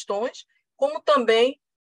responder questões, como também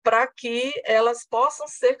para que elas possam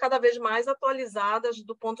ser cada vez mais atualizadas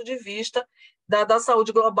do ponto de vista da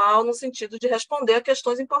saúde global, no sentido de responder a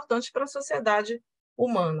questões importantes para a sociedade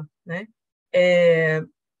humana, né?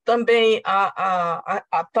 Também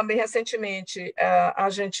recentemente a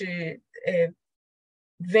gente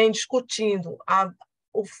vem discutindo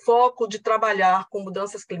o foco de trabalhar com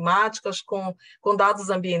mudanças climáticas, com dados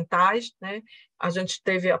ambientais, né? A gente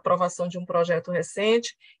teve a aprovação de um projeto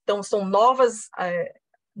recente, então são novas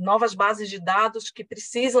bases de dados que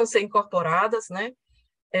precisam ser incorporadas, né,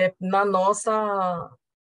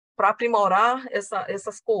 para aprimorar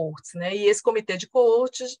essas coortes, né? E esse comitê de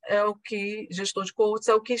coortes gestor de coortes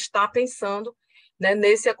é o que está pensando, né,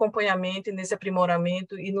 nesse acompanhamento e nesse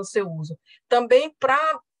aprimoramento e no seu uso. Também, para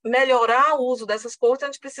melhorar o uso dessas coortes, a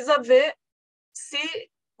gente precisa ver se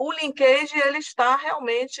o linkage ele está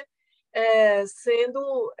realmente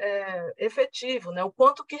sendo efetivo, né? O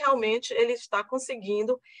quanto que realmente ele está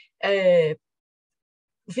conseguindo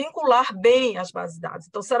vincular bem as bases de dados.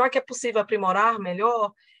 Então, será que é possível aprimorar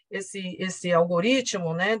melhor esse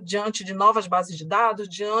algoritmo, né, diante de novas bases de dados,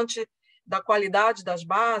 diante da qualidade das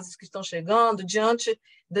bases que estão chegando, diante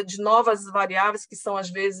de novas variáveis que são, às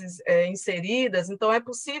vezes, inseridas? Então, é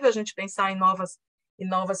possível a gente pensar em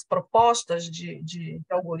novas propostas de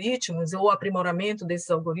algoritmos ou aprimoramento desses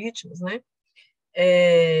algoritmos, né?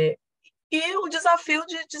 E o desafio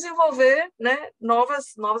de desenvolver, né,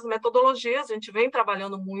 novas metodologias. A gente vem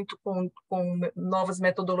trabalhando muito com novas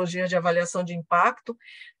metodologias de avaliação de impacto,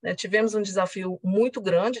 né? Tivemos um desafio muito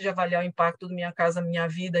grande de avaliar o impacto do Minha Casa Minha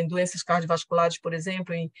Vida em doenças cardiovasculares, por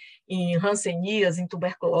exemplo, em hanseníase, em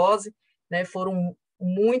tuberculose, né? Foram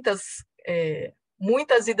muitas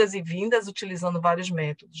idas e vindas utilizando vários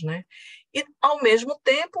métodos, né? E, ao mesmo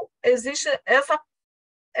tempo, existe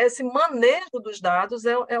esse manejo dos dados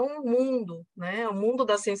é um mundo, né? O mundo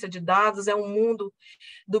da ciência de dados é um mundo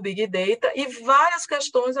do Big Data, e várias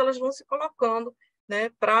questões elas vão se colocando, né,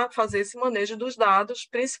 para fazer esse manejo dos dados,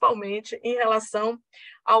 principalmente em relação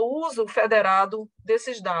ao uso federado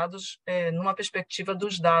desses dados, numa perspectiva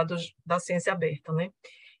dos dados da ciência aberta, né?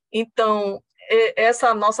 Então,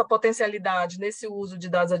 essa nossa potencialidade nesse uso de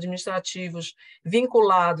dados administrativos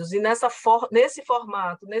vinculados e nesse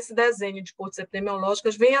formato, nesse desenho de coortes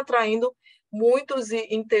epidemiológicas, vem atraindo muitos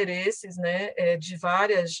interesses, né, de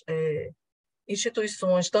várias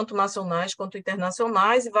instituições, tanto nacionais quanto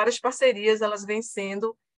internacionais, e várias parcerias elas vêm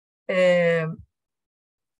sendo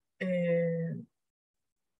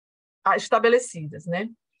estabelecidas, né?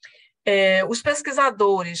 Os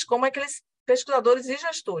pesquisadores, pesquisadores e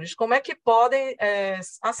gestores, como é que podem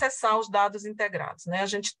acessar os dados integrados, né? A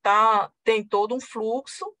gente tem todo um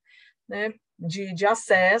fluxo, né, de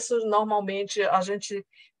acessos. Normalmente, a gente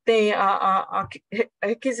tem a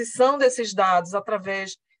requisição desses dados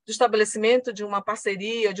através do estabelecimento de uma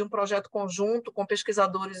parceria, de um projeto conjunto com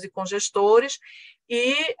pesquisadores e com gestores,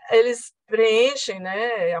 e eles preenchem,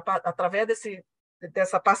 né, através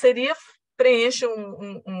dessa parceria, preenche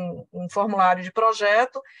um formulário de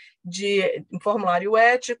projeto, um formulário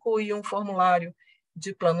ético e um formulário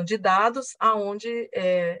de plano de dados, onde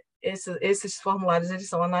esses formulários eles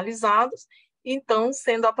são analisados, e, então,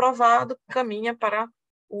 sendo aprovado, caminha para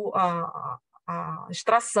a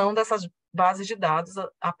extração dessas bases de dados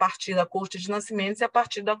a partir da coorte de nascimentos e a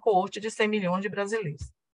partir da coorte de 100 milhões de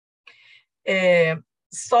brasileiros.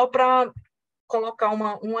 Só para colocar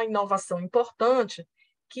uma inovação importante,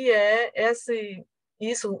 que é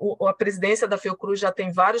a presidência da Fiocruz já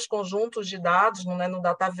tem vários conjuntos de dados, né, no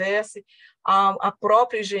Dataverse, a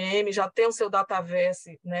própria IGM já tem o seu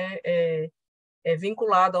Dataverse, né,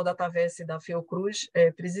 vinculado ao Dataverse da Fiocruz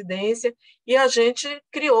Presidência, e a gente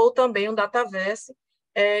criou também um Dataverse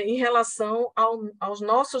em relação aos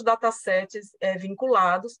nossos datasets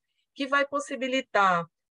vinculados, que vai possibilitar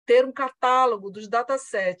ter um catálogo dos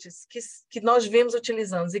datasets que nós vemos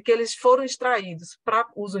utilizando e que eles foram extraídos para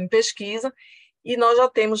uso em pesquisa, e nós já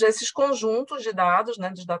temos esses conjuntos de dados, né,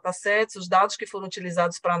 dos datasets, os dados que foram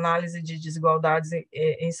utilizados para análise de desigualdades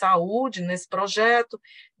em saúde, nesse projeto,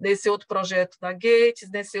 nesse outro projeto da Gates,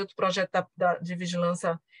 nesse outro projeto de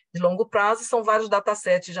vigilância de longo prazo. São vários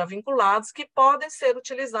datasets já vinculados que podem ser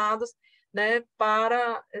utilizados, né,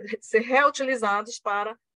 para ser reutilizados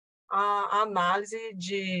para a análise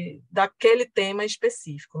daquele tema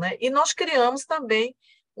específico, né? E nós criamos também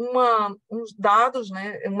uns dados,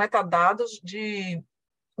 né, metadados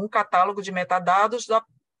um catálogo de metadados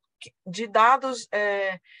de dados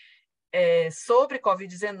sobre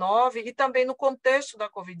Covid-19 e também no contexto da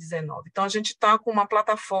Covid-19. Então, a gente está com uma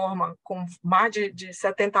plataforma com mais de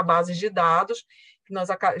 70 bases de dados, que nós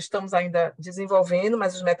estamos ainda desenvolvendo,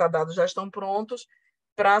 mas os metadados já estão prontos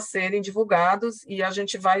para serem divulgados, e a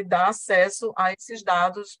gente vai dar acesso a esses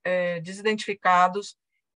dados desidentificados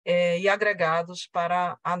e agregados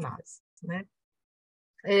para análise, né?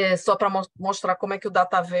 Só para mostrar como é que o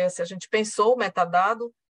Dataverse, a gente pensou o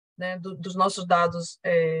metadado, né, dos nossos dados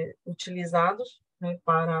utilizados, né,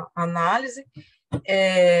 para análise,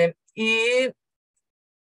 e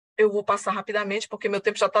eu vou passar rapidamente, porque meu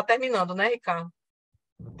tempo já está terminando, né, Ricardo?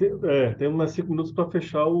 Tem umas 5 minutos para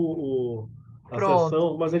fechar a Pronto.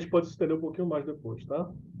 sessão, mas a gente pode se estender um pouquinho mais depois, tá?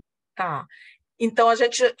 Tá. Então, a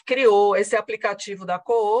gente criou esse aplicativo da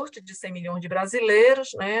coorte de 100 milhões de brasileiros,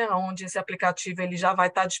 né, onde esse aplicativo ele já vai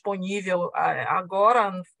estar disponível agora,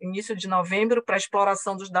 no início de novembro, para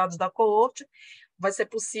exploração dos dados da coorte. Vai ser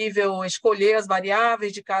possível escolher as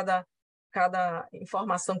variáveis de cada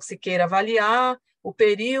informação que se queira avaliar, o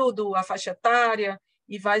período, a faixa etária,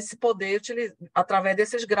 e vai se poder, através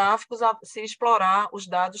desses gráficos, se explorar os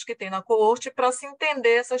dados que tem na coorte para se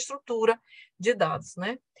entender essa estrutura de dados,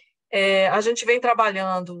 né? A gente vem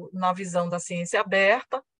trabalhando na visão da ciência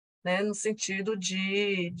aberta, né, no sentido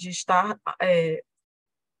de estar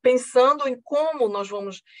pensando em como nós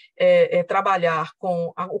vamos trabalhar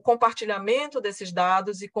com o compartilhamento desses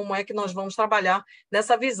dados e como é que nós vamos trabalhar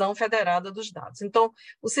nessa visão federada dos dados. Então,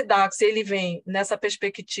 o Cidacs ele vem nessa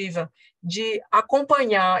perspectiva de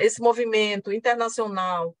acompanhar esse movimento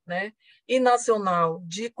internacional, né, e nacional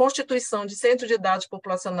de constituição de centros de dados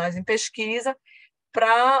populacionais em pesquisa,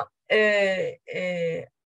 para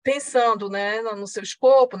pensando, né, no seu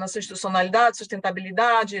escopo, na sua institucionalidade,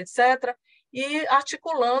 sustentabilidade, etc., e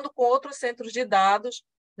articulando com outros centros de dados,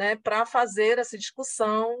 né, para fazer essa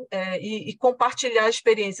discussão e compartilhar a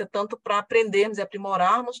experiência, tanto para aprendermos e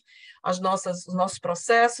aprimorarmos os nossos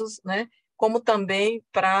processos, né, como também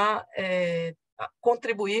para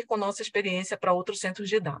contribuir com nossa experiência para outros centros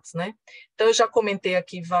de dados, né? Então, eu já comentei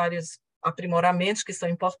aqui vários aprimoramentos que são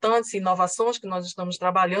importantes, inovações que nós estamos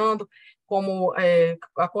trabalhando, como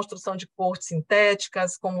a construção de coortes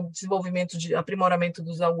sintéticas, como o desenvolvimento de aprimoramento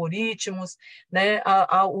dos algoritmos, né,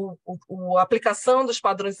 a aplicação dos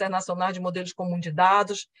padrões internacionais de modelos comuns de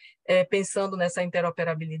dados, pensando nessa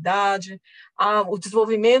interoperabilidade, o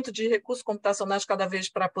desenvolvimento de recursos computacionais cada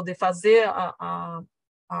vez para poder fazer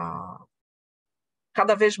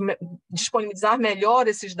cada vez disponibilizar melhor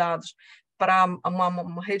esses dados para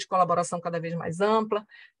uma rede de colaboração cada vez mais ampla,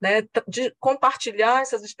 né, de compartilhar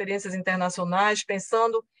essas experiências internacionais,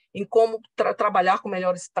 pensando em como trabalhar com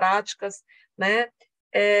melhores práticas, né,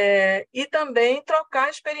 e também trocar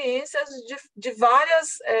experiências de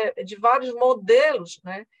vários modelos,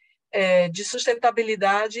 né, de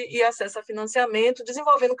sustentabilidade e acesso a financiamento,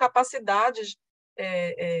 desenvolvendo capacidades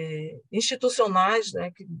institucionais,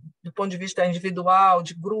 né, do ponto de vista individual,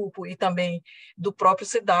 de grupo e também do próprio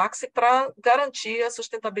Cidacs, para garantir a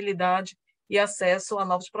sustentabilidade e acesso a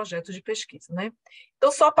novos projetos de pesquisa, né?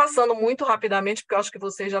 Então, só passando muito rapidamente, porque eu acho que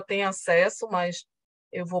vocês já têm acesso, mas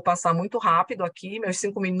eu vou passar muito rápido aqui, meus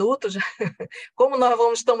 5 minutos, como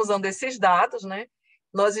estamos usando esses dados, né?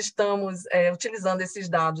 Nós estamos utilizando esses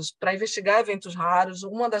dados para investigar eventos raros.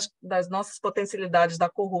 Uma das nossas potencialidades da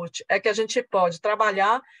coorte é que a gente pode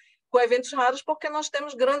trabalhar com eventos raros porque nós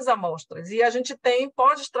temos grandes amostras e a gente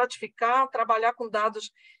pode estratificar, trabalhar com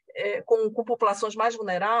dados com populações mais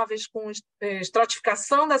vulneráveis, com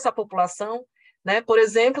estratificação dessa população, né? Por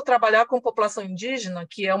exemplo, trabalhar com população indígena,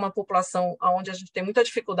 que é uma população onde a gente tem muita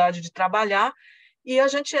dificuldade de trabalhar, e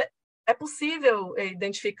é possível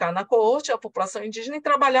identificar na coorte a população indígena e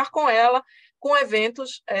trabalhar com ela com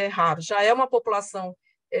eventos raros. Já é uma população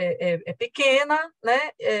pequena,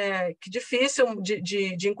 né, que difícil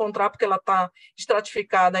de encontrar, porque ela está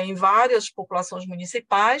estratificada em várias populações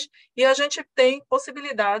municipais, e a gente tem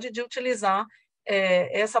possibilidade de utilizar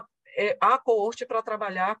a coorte para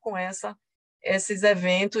trabalhar com esses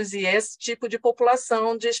eventos e esse tipo de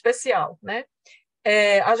população de especial, né?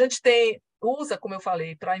 A gente usa, como eu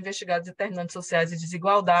falei, para investigar determinantes sociais e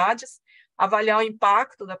desigualdades, avaliar o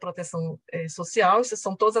impacto da proteção social. Essas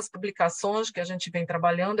são todas as publicações que a gente vem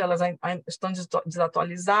trabalhando, elas estão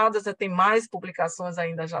desatualizadas, tem mais publicações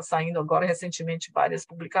ainda já saindo agora, recentemente, várias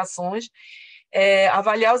publicações.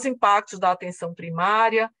 Avaliar os impactos da atenção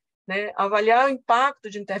primária, né? Avaliar o impacto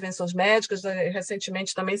de intervenções médicas.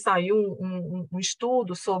 Recentemente também saiu um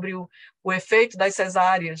estudo sobre o efeito das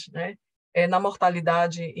cesáreas, né, na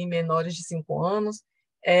mortalidade em menores de 5 anos,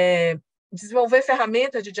 desenvolver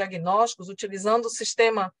ferramentas de diagnósticos, utilizando o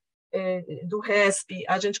sistema do RESP,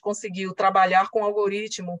 a gente conseguiu trabalhar com um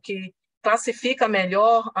algoritmo que classifica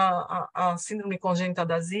melhor a síndrome congênita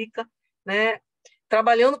da Zika, né?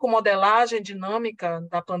 Trabalhando com modelagem dinâmica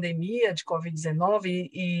da pandemia de Covid-19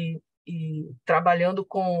 e trabalhando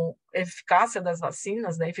com eficácia das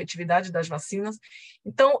vacinas, né, efetividade das vacinas.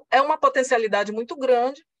 Então, é uma potencialidade muito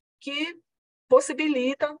grande que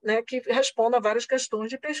possibilita, né, que responda a várias questões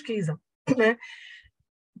de pesquisa, né?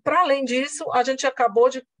 Para além disso, a gente acabou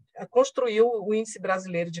de construir o Índice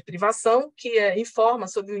Brasileiro de Privação, que informa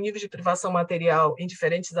sobre o nível de privação material em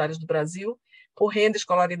diferentes áreas do Brasil, por renda,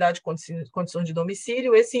 escolaridade e condições de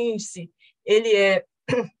domicílio. Esse índice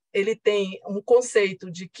ele tem um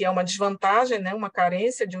conceito de que é uma desvantagem, né, uma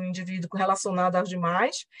carência de um indivíduo relacionado aos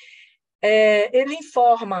demais, Ele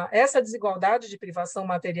informa essa desigualdade de privação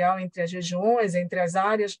material entre as regiões, entre as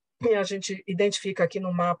áreas, e a gente identifica aqui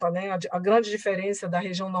no mapa, né, a grande diferença da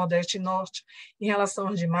região Nordeste e Norte em relação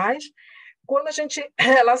às demais. Quando a gente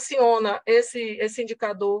relaciona esse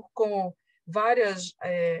indicador com várias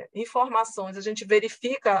informações, a gente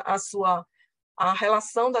verifica a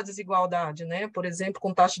relação da desigualdade, né? Por exemplo,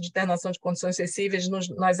 com taxa de internação de condições acessíveis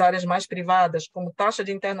nas áreas mais privadas, como taxa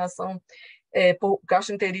de internação por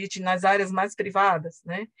gastroenterite nas áreas mais privadas,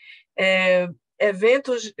 né?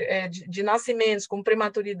 Eventos de nascimentos com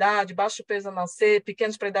prematuridade, baixo peso a nascer,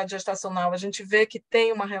 pequenos para a idade gestacional, a gente vê que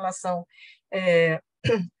tem uma relação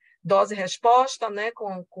dose-resposta, né,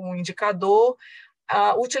 com o indicador.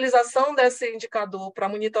 A utilização desse indicador para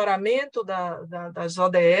monitoramento das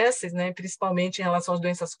ODS, né, principalmente em relação às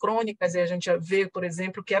doenças crônicas, e a gente vê, por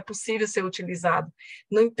exemplo, que é possível ser utilizado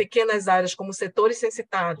em pequenas áreas como setores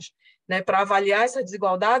censitários, né, para avaliar essas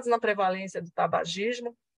desigualdades na prevalência do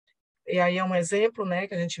tabagismo, e aí é um exemplo, né,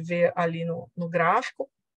 que a gente vê ali no gráfico.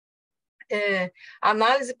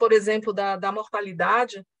 Análise, por exemplo, da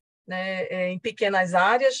mortalidade, né, em pequenas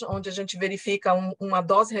áreas, onde a gente verifica uma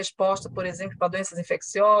dose-resposta, por exemplo, para doenças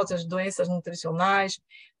infecciosas, doenças nutricionais,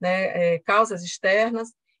 né, causas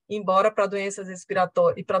externas, embora para doenças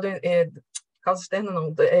respiratórias, causas externas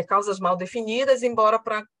não, causas mal definidas, embora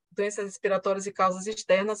para doenças respiratórias e causas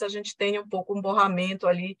externas a gente tenha um pouco um borramento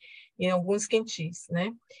ali em alguns quentis,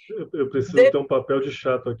 né? Eu preciso ter um papel de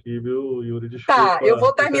chato aqui, viu, Yury? Tá, eu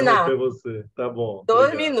vou Desculpa terminar. interromper você. Tá bom, 2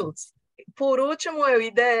 obrigado. minutos. Por último, é o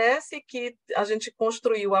IDS, que a gente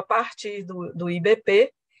construiu a partir do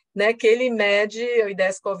IBP, né, que ele mede o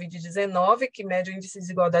IDS Covid-19, que mede o índice de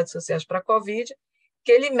desigualdades sociais para a Covid,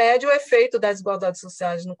 que ele mede o efeito das desigualdades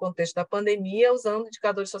sociais no contexto da pandemia, usando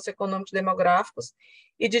indicadores socioeconômicos demográficos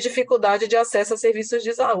e de dificuldade de acesso a serviços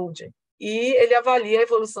de saúde. E ele avalia a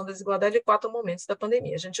evolução da desigualdade em 4 momentos da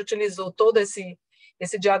pandemia. A gente utilizou todo esse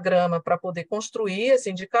diagrama para poder construir esse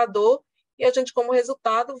indicador, e a gente, como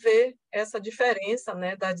resultado, vê essa diferença,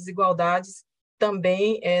 né, das desigualdades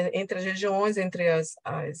também entre as regiões, entre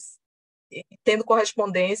tendo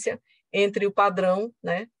correspondência entre o padrão,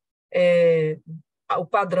 né, o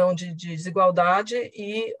padrão de desigualdade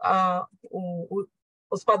e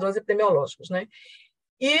os padrões epidemiológicos, né?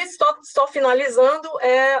 E só finalizando,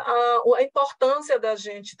 a importância da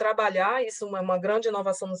gente trabalhar, isso é uma grande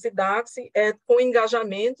inovação no Cidacs, com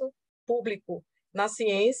engajamento público na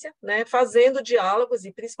ciência, né, fazendo diálogos,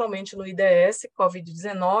 e principalmente no IDS,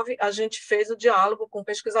 Covid-19, a gente fez o diálogo com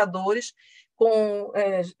pesquisadores, com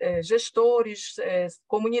gestores,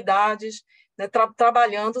 comunidades, né,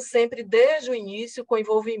 trabalhando sempre desde o início com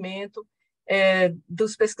envolvimento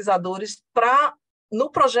dos pesquisadores no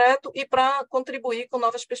projeto e para contribuir com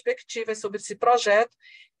novas perspectivas sobre esse projeto,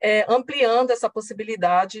 ampliando essa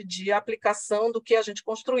possibilidade de aplicação do que a gente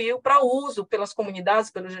construiu para uso pelas comunidades,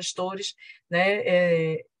 pelos gestores,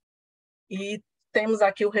 né? E temos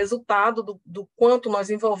aqui o resultado do quanto nós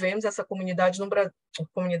envolvemos essa comunidade no Brasil,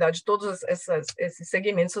 comunidade, todos esses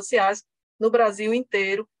segmentos sociais no Brasil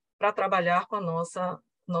inteiro, para trabalhar com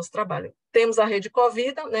nosso trabalho. Temos a Rede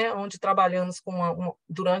Confira, né, onde trabalhamos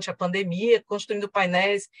durante a pandemia, construindo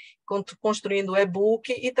painéis, construindo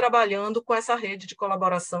e-book e trabalhando com essa rede de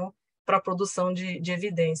colaboração para a produção de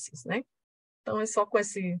evidências, né? Então, é só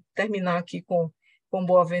terminar aqui com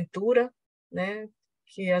boa-ventura, né,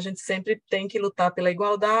 que a gente sempre tem que lutar pela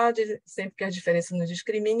igualdade, sempre que a diferença nos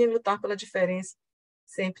discrimine, e lutar pela diferença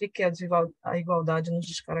sempre que a igualdade nos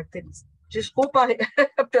descaracteriza. Desculpa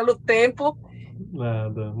pelo tempo.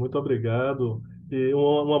 Nada, muito obrigado. E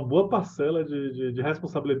uma boa parcela de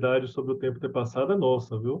responsabilidade sobre o tempo ter passado é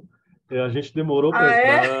nossa, viu? A gente demorou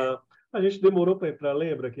para entrar. A gente demorou para entrar,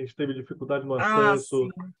 lembra que a gente teve dificuldade no acesso,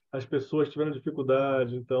 as pessoas tiveram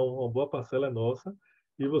dificuldade, então uma boa parcela é nossa.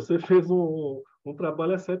 E você fez um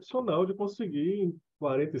trabalho excepcional de conseguir, em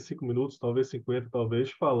 45 minutos, talvez 50,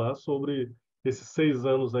 talvez, falar sobre esses 6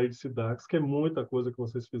 anos aí de Cidacs, que é muita coisa que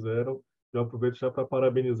vocês fizeram. Eu aproveito já para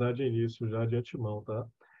parabenizar de início, já de antemão, tá?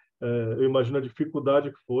 Eu imagino a dificuldade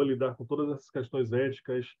que foi lidar com todas essas questões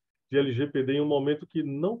éticas de LGPD em um momento que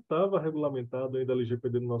não estava regulamentado ainda a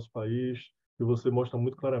LGPD no nosso país, e você mostra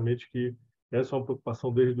muito claramente que essa é uma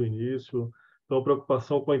preocupação desde o início, então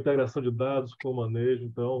preocupação com a integração de dados, com o manejo,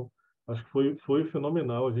 então acho que foi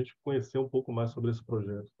fenomenal a gente conhecer um pouco mais sobre esse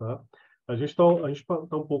projeto, tá? A gente tá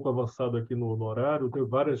um pouco avançado aqui no horário, tem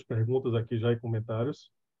várias perguntas aqui já e comentários.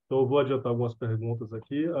 Então, eu vou adiantar algumas perguntas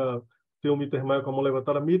aqui. Tem o Mitter Maia com a mão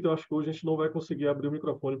levantada. Mitter, eu acho que hoje a gente não vai conseguir abrir o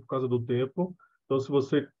microfone por causa do tempo. Então, se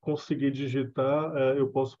você conseguir digitar,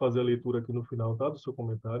 eu posso fazer a leitura aqui no final, tá, do seu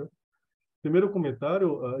comentário. Primeiro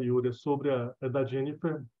comentário, Yury, é sobre da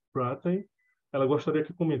Jennifer Praten. Ela gostaria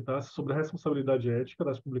que comentasse sobre a responsabilidade ética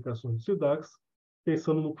das publicações do Cidacs,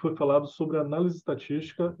 pensando no que foi falado sobre análise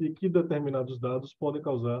estatística e que determinados dados podem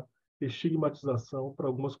causar estigmatização para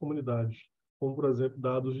algumas comunidades, como, por exemplo,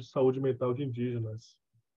 dados de saúde mental de indígenas.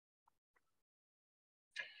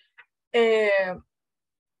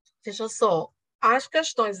 Veja só, as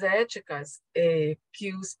questões éticas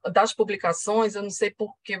das publicações, eu não sei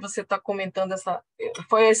por que você está comentando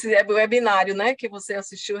foi esse webinário, né, que você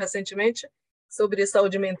assistiu recentemente sobre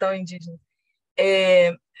saúde mental indígena.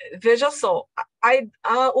 Veja só,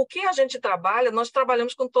 o que a gente trabalha, nós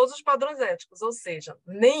trabalhamos com todos os padrões éticos, ou seja,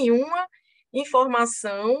 nenhuma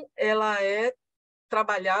informação ela é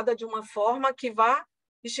trabalhada de uma forma que vá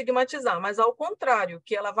estigmatizar, mas ao contrário,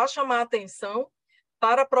 que ela vá chamar a atenção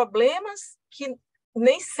para problemas que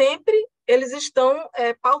nem sempre eles estão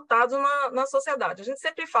pautados na sociedade. A gente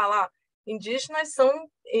sempre fala, indígenas são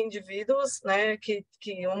indivíduos, né, que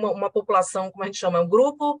uma população, como a gente chama, um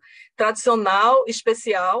grupo tradicional,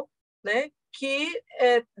 especial, né, que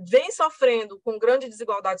vem sofrendo com grande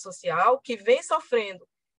desigualdade social, que vem sofrendo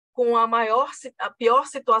com a pior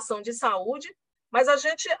situação de saúde, mas a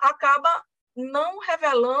gente acaba não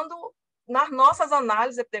revelando nas nossas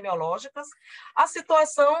análises epidemiológicas a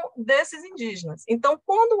situação desses indígenas. Então,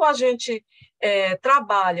 quando a gente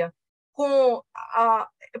trabalha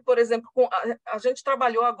por exemplo, a gente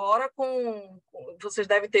trabalhou agora vocês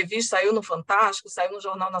devem ter visto, saiu no Fantástico, saiu no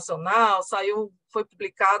Jornal Nacional, foi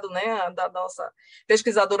publicado, né, da nossa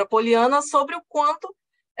pesquisadora Poliana, sobre o quanto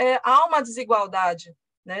há uma desigualdade,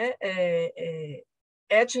 né,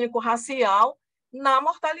 étnico-racial na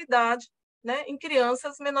mortalidade, né, em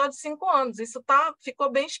crianças menores de 5 anos. Isso ficou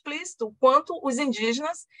bem explícito, o quanto os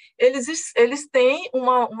indígenas eles têm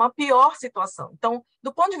uma pior situação. Então,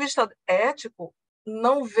 do ponto de vista ético,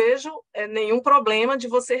 não vejo nenhum problema de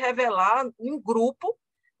você revelar em grupo,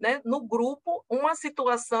 né, no grupo, uma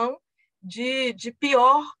situação de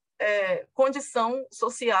pior condição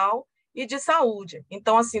social e de saúde.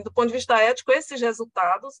 Então, assim, do ponto de vista ético, esses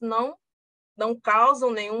resultados não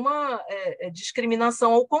causam nenhuma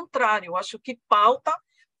discriminação, ao contrário, eu acho que pauta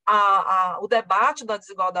o debate da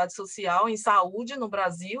desigualdade social em saúde no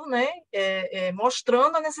Brasil, né,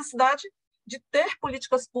 mostrando a necessidade de ter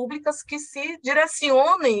políticas públicas que se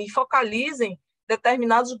direcionem e focalizem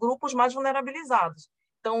determinados grupos mais vulnerabilizados.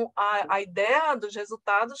 Então, a ideia dos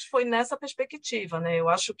resultados foi nessa perspectiva, né? Eu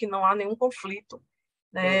acho que não há nenhum conflito,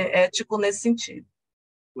 né, ético nesse sentido.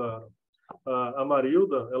 Claro. A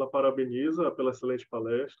Marilda, ela parabeniza pela excelente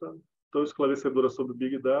palestra, tão esclarecedora sobre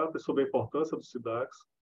Big Data e sobre a importância do Cidacs.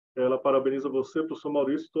 Ela parabeniza você, professor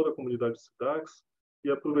Maurício, e toda a comunidade do Cidacs. E,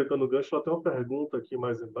 aproveitando o gancho, ela tem uma pergunta aqui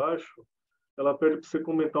mais embaixo. Ela pede para você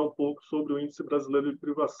comentar um pouco sobre o Índice Brasileiro de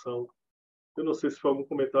Privação. Eu não sei se foi algum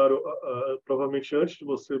comentário, provavelmente antes de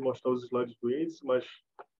você mostrar os slides do índice, mas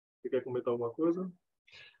você quer comentar alguma coisa?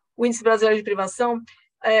 O Índice Brasileiro de Privação...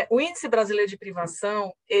 o Índice Brasileiro de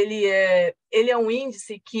Privação, ele é um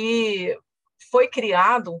índice que foi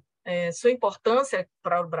criado, sua importância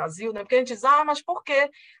para o Brasil, né? Porque a gente diz, mas por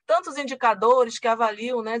que tantos indicadores que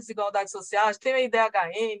avaliam, né, desigualdades sociais? Tem o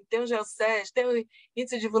IDHM, tem o GEOSES, tem o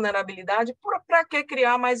Índice de Vulnerabilidade, para que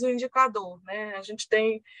criar mais um indicador, né? A gente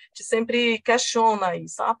sempre questiona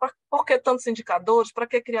isso. Por que tantos indicadores? Para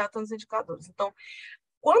que criar tantos indicadores? Então,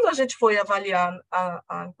 quando a gente foi avaliar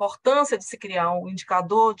a importância de se criar um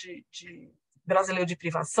indicador de brasileiro de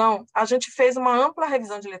privação, a gente fez uma ampla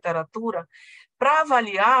revisão de literatura para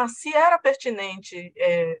avaliar se era pertinente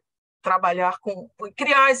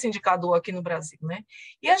criar esse indicador aqui no Brasil, né?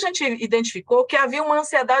 E a gente identificou que havia uma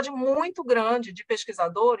ansiedade muito grande de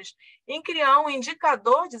pesquisadores em criar um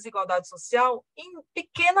indicador de desigualdade social em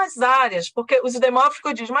pequenas áreas, porque os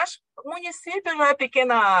demógrafos dizem, mas o município não é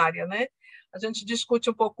pequena área, né? A gente discute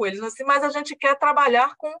um pouco eles assim, mas a gente quer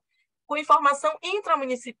trabalhar com informação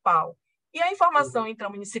intramunicipal. E a informação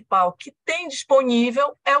intramunicipal que tem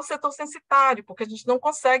disponível é o setor censitário, porque a gente não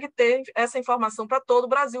consegue ter essa informação para todo o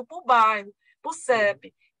Brasil, por bairro, por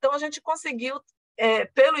CEP. Então, a gente conseguiu,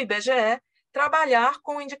 pelo IBGE, trabalhar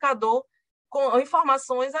com o indicador, com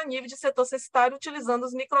informações a nível de setor censitário, utilizando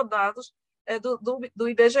os microdados do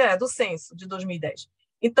IBGE, do censo de 2010.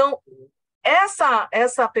 Então,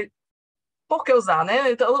 por que usar,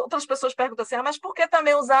 né? Então, outras pessoas perguntam assim, mas por que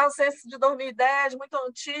também usar o censo de 2010, muito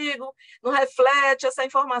antigo, não reflete essa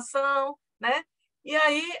informação, né? E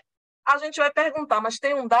aí a gente vai perguntar, mas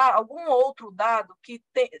tem algum outro dado que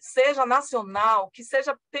seja nacional, que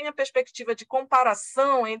tenha perspectiva de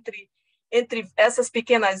comparação entre essas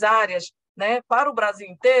pequenas áreas, né, para o Brasil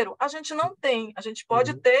inteiro? A gente não tem. A gente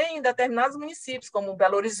pode ter em determinados municípios, como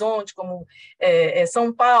Belo Horizonte, como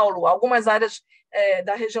São Paulo, algumas áreas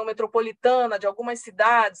da região metropolitana, de algumas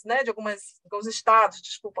cidades, né, de alguns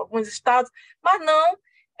estados, alguns estados, mas não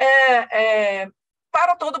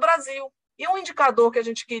para todo o Brasil. E um indicador que a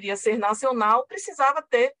gente queria ser nacional precisava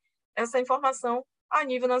ter essa informação a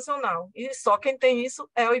nível nacional. E só quem tem isso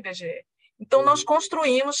é o IBGE. Então, nós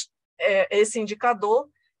construímos esse indicador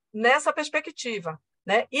nessa perspectiva,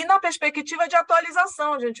 né? E na perspectiva de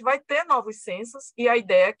atualização, a gente vai ter novos censos, e a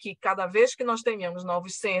ideia é que, cada vez que nós tenhamos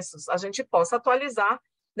novos censos, a gente possa atualizar,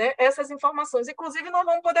 né, essas informações. Inclusive, nós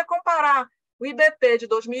vamos poder comparar o IBP de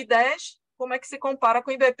 2010, como é que se compara com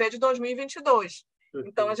o IBP de 2022.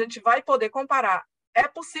 Então, a gente vai poder comparar. É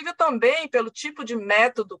possível também, pelo tipo de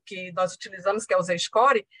método que nós utilizamos, que é o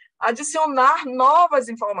Z-Score, adicionar novas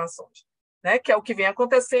informações, né, que é o que vem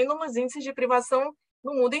acontecendo nos índices de privação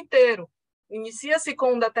no mundo inteiro. Inicia-se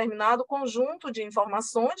com um determinado conjunto de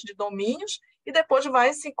informações, de domínios, e depois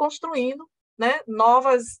vai se construindo, né,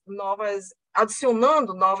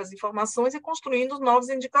 adicionando novas informações e construindo novos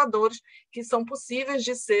indicadores que são possíveis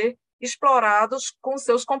de ser explorados com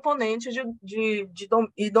seus componentes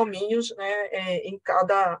e domínios, né, em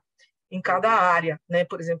cada área, né?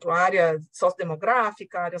 Por exemplo, a área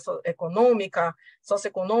sociodemográfica, a área econômica,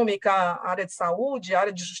 socioeconômica, a área de saúde, a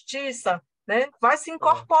área de justiça, né? Vai se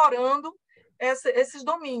incorporando esses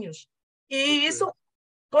domínios. E isso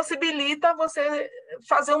possibilita você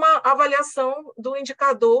fazer uma avaliação do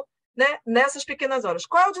indicador, né, nessas pequenas horas.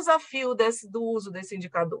 Qual é o desafio do uso desse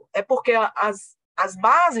indicador? É porque as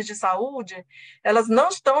bases de saúde, elas não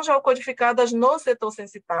estão geocodificadas no setor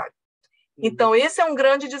censitário. Então, esse é um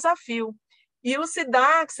grande desafio. E o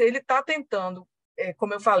Cidacs, ele está tentando,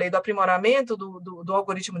 como eu falei, do aprimoramento do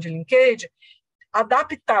algoritmo de linkage,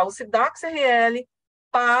 adaptar o Cidacs RL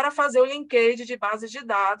para fazer o linkage de bases de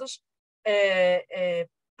dados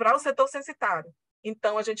para o setor censitário.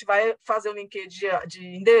 Então, a gente vai fazer o linkage de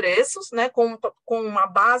endereços, né, com uma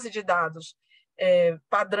base de dados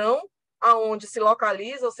padrão, aonde se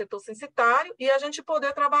localiza o setor censitário, e a gente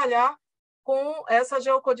poder trabalhar com essa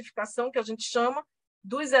geocodificação que a gente chama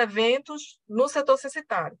dos eventos no setor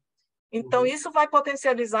censitário. Então, isso vai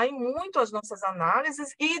potencializar em muito as nossas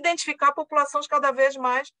análises e identificar populações cada vez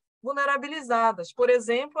mais vulnerabilizadas. Por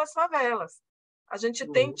exemplo, as favelas. A gente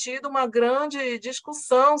tem tido uma grande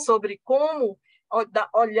discussão sobre como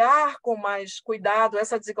olhar com mais cuidado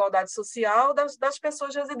essa desigualdade social das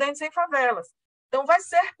pessoas residentes em favelas. Então, vai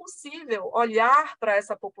ser possível olhar para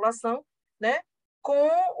essa população, né, com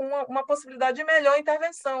uma possibilidade de melhor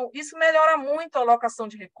intervenção. Isso melhora muito a alocação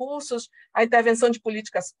de recursos, a intervenção de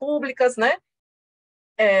políticas públicas, né,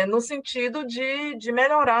 no sentido de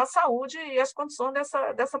melhorar a saúde e as condições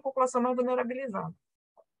dessa população mais vulnerabilizada.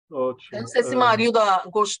 Ótimo. Eu não sei se Marilda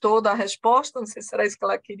gostou da resposta, não sei se era isso que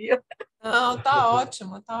ela queria. Não, está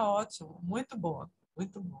ótimo, está ótimo. Muito boa,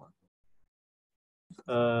 muito boa.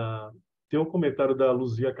 Tem um comentário da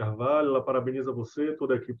Luzia Carvalho, ela parabeniza você,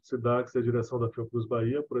 toda a equipe de Cidacs e a direção da Fiocruz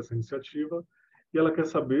Bahia por essa iniciativa, e ela quer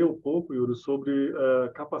saber um pouco, Yury, sobre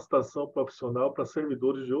capacitação profissional para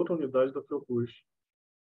servidores de outra unidade da Fiocruz.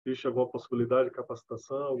 Existe alguma possibilidade de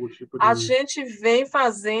capacitação, algum tipo de... A gente vem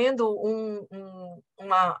fazendo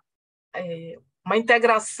uma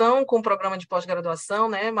integração com o programa de pós-graduação,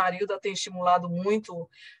 né? Marilda tem estimulado muito,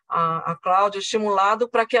 a Cláudia, estimulado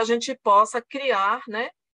para que a gente possa criar, né,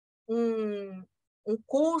 um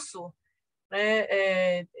curso,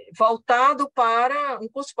 né, voltado para um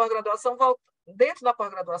curso de pós-graduação dentro da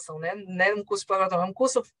pós-graduação, né? Um curso de pós-graduação, um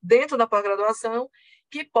curso dentro da pós-graduação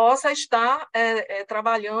que possa estar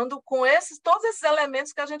trabalhando com todos esses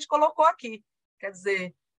elementos que a gente colocou aqui. Quer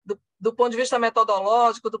dizer, do ponto de vista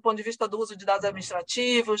metodológico, do ponto de vista do uso de dados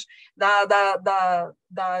administrativos,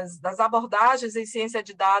 das abordagens em ciência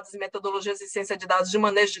de dados e metodologias em ciência de dados, de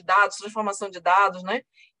manejo de dados, transformação de dados, né?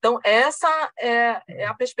 Então, essa é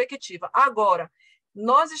a perspectiva. Agora,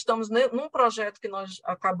 nós estamos num projeto que nós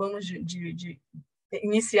acabamos de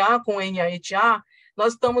iniciar com o NIHA,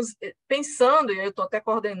 nós estamos pensando, e eu estou até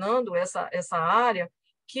coordenando essa área,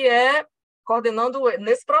 que é coordenando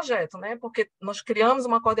nesse projeto, né? Porque nós criamos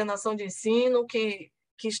uma coordenação de ensino que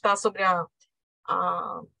está sobre a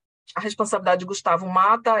responsabilidade de Gustavo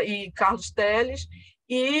Mata e Carlos Teles,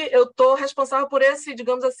 e eu estou responsável por esse,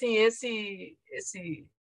 digamos assim, essa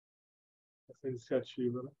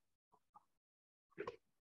iniciativa, né?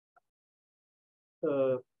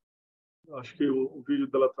 Acho que o vídeo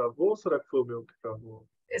dela travou, ou será que foi o meu que travou?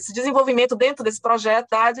 Esse desenvolvimento dentro desse projeto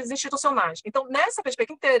de dados institucionais. Então, nessa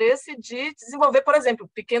perspectiva, interesse de desenvolver, por exemplo,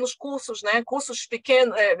 pequenos cursos, né? Cursos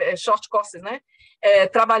pequenos, short courses, né?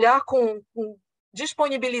 Trabalhar com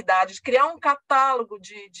disponibilidade, de criar um catálogo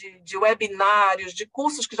de webinários, de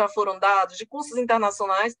cursos que já foram dados, de cursos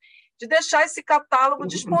internacionais, de deixar esse catálogo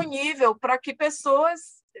disponível para que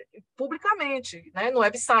pessoas, publicamente, né, no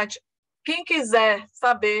website, quem quiser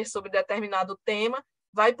saber sobre determinado tema,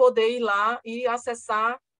 vai poder ir lá e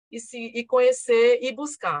acessar e conhecer e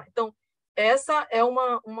buscar. Então, essa é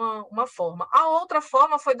uma forma. A outra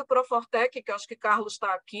forma foi do Profortec, que eu acho que Carlos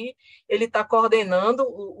está aqui, ele está coordenando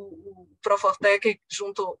o Profortec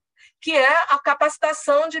junto, que é a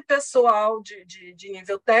capacitação de pessoal de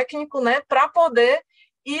nível técnico, né, para poder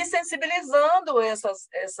ir sensibilizando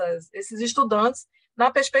esses estudantes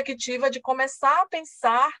na perspectiva de começar a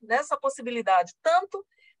pensar nessa possibilidade, tanto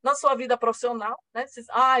na sua vida profissional, né?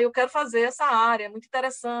 Eu quero fazer essa área, é muito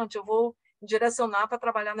interessante, eu vou direcionar para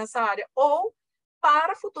trabalhar nessa área, ou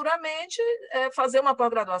para futuramente fazer uma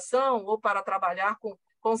pós-graduação, ou para trabalhar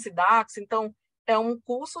com Cidacs. Então, é um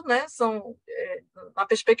curso, né? Na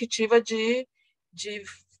perspectiva de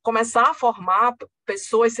começar a formar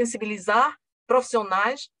pessoas, sensibilizar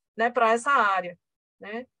profissionais, né, para essa área,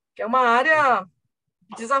 né? Que é uma área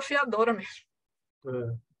desafiadora mesmo.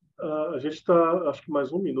 A gente está, acho que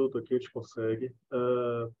mais um minuto aqui a gente consegue.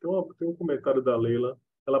 Tem um comentário da Leila.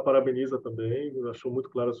 Ela parabeniza também, achou muito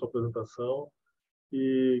clara a sua apresentação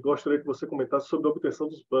e gostaria que você comentasse sobre a obtenção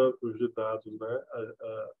dos bancos de dados, né?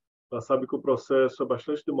 Ela sabe que o processo é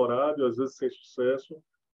bastante demorado e às vezes sem sucesso,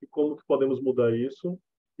 e como que podemos mudar isso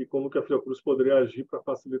e como que a Fiocruz poderia agir para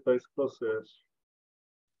facilitar esse processo.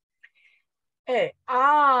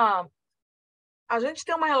 A gente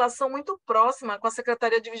tem uma relação muito próxima com a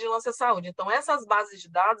Secretaria de Vigilância e Saúde. Então, essas bases de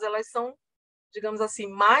dados, elas são, digamos assim,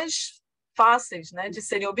 mais fáceis, né, de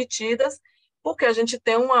serem obtidas, porque a gente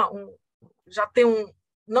tem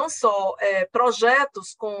não só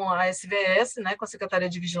projetos com a SVS, né, com a Secretaria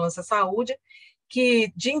de Vigilância e Saúde,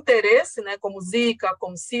 que de interesse, né, como Zika,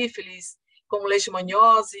 como sífilis, como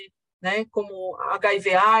leishmaniose, né, como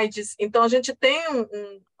HIV/AIDS. Então, a gente tem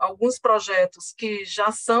alguns projetos que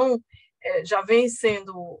já vêm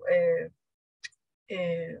sendo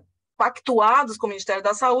pactuados com o Ministério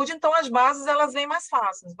da Saúde, então as bases elas vêm mais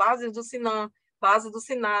fáceis, bases do Sinam, base do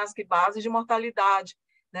Sinasc, bases de mortalidade,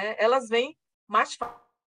 né, elas vêm mais fáceis.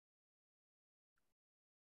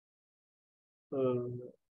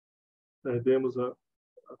 Perdemos a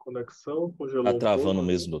conexão, congelou Está travando pouco,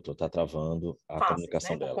 mesmo, doutor, está travando a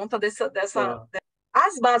comunicação, né, dela. Por conta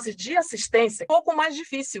As bases de assistência, é um pouco mais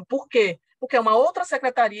difícil. Por quê? Porque é uma outra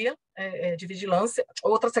secretaria de vigilância,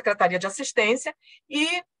 outra secretaria de assistência, e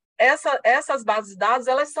essas bases de dados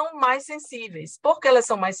elas são mais sensíveis. Por que elas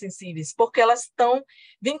são mais sensíveis? Porque elas estão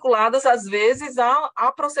vinculadas, às vezes,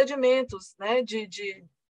 a procedimentos, né, de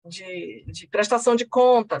prestação de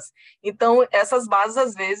contas. Então, essas bases,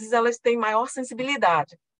 às vezes, elas têm maior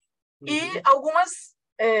sensibilidade. E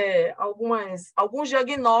alguns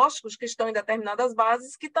diagnósticos que estão em determinadas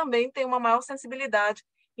bases que também têm uma maior sensibilidade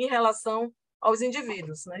em relação aos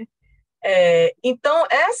indivíduos, né? Então,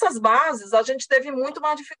 essas bases a gente teve muito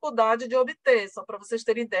mais dificuldade de obter, só para vocês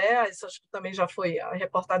terem ideia, isso acho que também já foi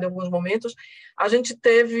reportado em alguns momentos, a gente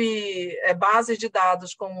teve bases de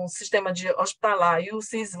dados como o sistema de hospitalar e o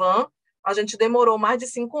SISVAN, a gente demorou mais de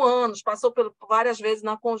 5 anos, passou várias vezes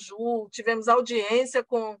na Conjur, tivemos audiência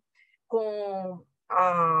com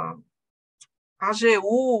a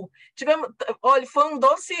AGU, olha, foi um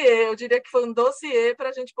dossiê, eu diria que foi um dossiê para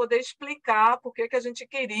a gente poder explicar por que a gente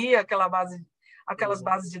queria aquelas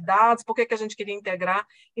bases de dados, por que a gente queria integrar.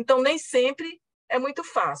 Então, nem sempre é muito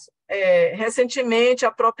fácil. Recentemente,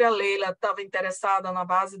 a própria Leila estava interessada na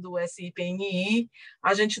base do SIPNI,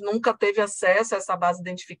 a gente nunca teve acesso a essa base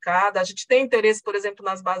identificada, a gente tem interesse, por exemplo,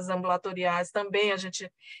 nas bases ambulatoriais, também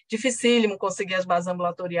dificílimo conseguir as bases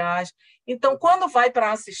ambulatoriais. Então, quando vai para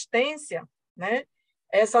a assistência, né,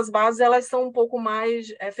 essas bases elas são um pouco mais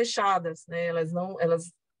fechadas, né, elas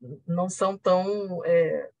não são tão...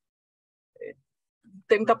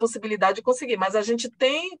 tem muita possibilidade de conseguir, mas a gente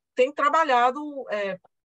tem trabalhado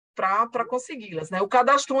para consegui-las, né? O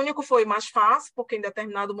cadastro único foi mais fácil, porque em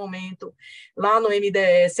determinado momento, lá no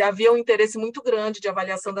MDS, havia um interesse muito grande de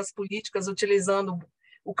avaliação das políticas utilizando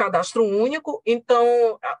o cadastro único,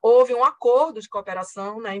 então houve um acordo de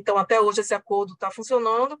cooperação, né? Então até hoje esse acordo está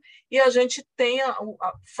funcionando e a gente tem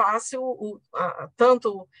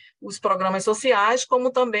tanto os programas sociais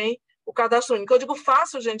como também o cadastro único. Eu digo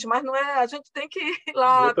fácil, gente, mas não é, a gente tem que ir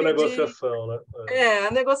lá muita pedir... negociação, né?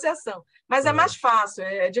 a negociação. Mas é mais fácil,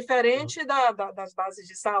 é diferente das bases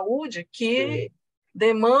de saúde, que Sim.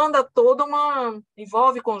 demanda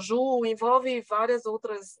envolve Conjur, envolve várias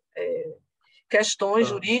outras questões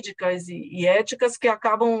jurídicas e éticas que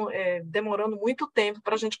acabam demorando muito tempo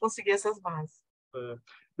para a gente conseguir essas bases.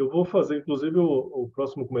 Eu vou fazer, inclusive, o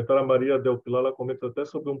próximo comentário. A Maria Del Pilar, ela comenta até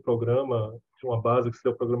sobre um programa, de uma base, que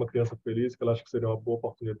seria o programa Criança Feliz, que ela acha que seria uma boa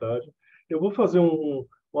oportunidade. Eu vou fazer um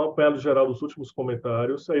apanhado geral dos últimos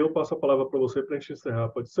comentários, aí eu passo a palavra para você para a gente encerrar,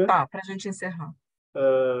 pode ser? Tá, para a gente encerrar.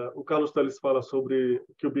 O Carlos Teles fala sobre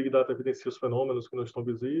que o Big Data evidencia os fenômenos que não estão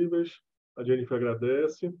visíveis. A Jennifer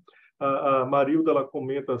agradece. A Marilda, ela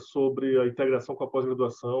comenta sobre a integração com a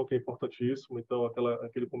pós-graduação, que é importantíssimo. Então,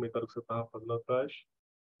 aquele comentário que você estava fazendo atrás,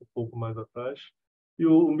 um pouco mais atrás. E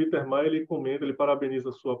o Mittermeier, ele comenta, ele parabeniza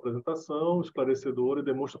a sua apresentação esclarecedora e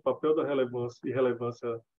demonstra o papel da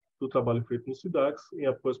relevância do trabalho feito no Cidacs em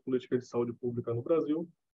apoio às políticas de saúde pública no Brasil.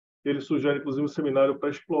 Ele sugere, inclusive, um seminário para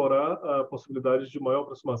explorar a possibilidade de maior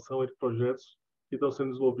aproximação entre projetos que estão sendo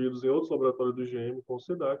desenvolvidos em outros laboratórios do IGM com o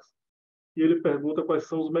Cidacs. E ele pergunta quais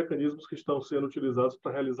são os mecanismos que estão sendo utilizados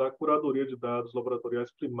para realizar a curadoria de dados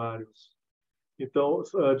laboratoriais primários. Então,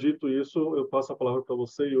 dito isso, eu passo a palavra para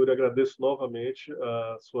você, Yury. Agradeço novamente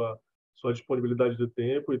a sua disponibilidade de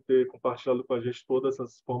tempo e ter compartilhado com a gente todas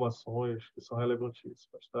essas informações que são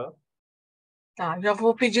relevantíssimas, tá? Tá, já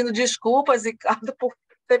vou pedindo desculpas, Ricardo, por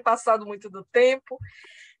ter passado muito do tempo,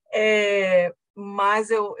 mas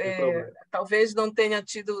eu talvez não tenha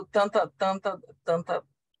tido tanta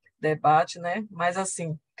debate, né? Mas,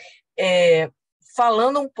 assim,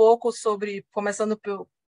 falando um pouco sobre, começando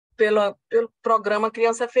pelo programa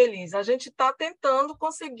Criança Feliz, a gente está tentando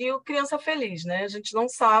conseguir o Criança Feliz, né? A gente não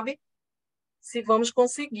sabe se vamos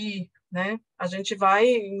conseguir, né? A gente vai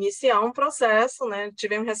iniciar um processo, né?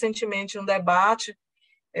 Tivemos recentemente um debate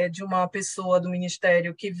de uma pessoa do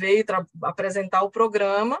Ministério que veio apresentar o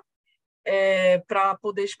programa para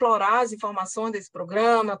poder explorar as informações desse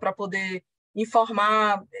programa, para poder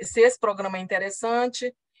informar se esse programa é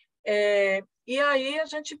interessante. E aí a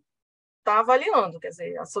gente está avaliando, quer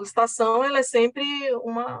dizer, a solicitação ela é sempre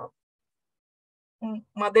uma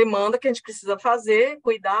demanda que a gente precisa fazer,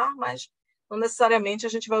 cuidar, mas não necessariamente a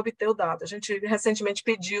gente vai obter o dado. A gente recentemente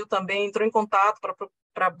pediu também, entrou em contato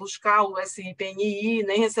para buscar o SIPNI,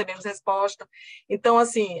 nem recebemos resposta. Então,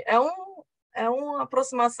 assim, é uma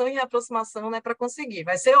aproximação e reaproximação, né, para conseguir.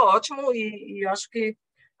 Vai ser ótimo e eu acho que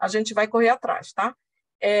a gente vai correr atrás, tá?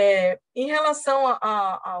 Em relação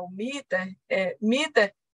ao MITER,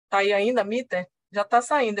 MITER, está aí ainda, MITER? Já está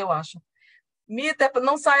saindo, eu acho. MITER,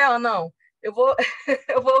 não saia, não. Eu vou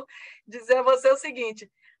dizer a você o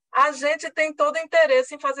seguinte: a gente tem todo o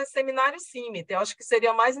interesse em fazer seminário CIMIT. Eu acho que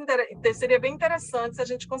seria bem interessante se a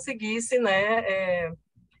gente conseguisse, né,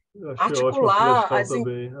 articular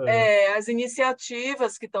as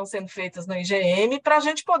iniciativas que estão sendo feitas no IGM para a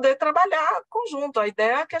gente poder trabalhar conjunto. A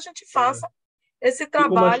ideia é que a gente faça esse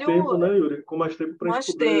trabalho... com mais tempo, né, Yury? Com mais tempo para a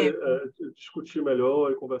gente poder discutir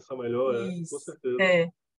melhor e conversar melhor, com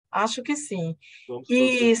certeza. Acho que sim.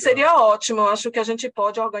 E seria ótimo, eu acho que a gente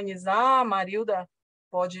pode organizar, a Marilda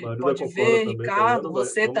pode ver, também, Ricardo,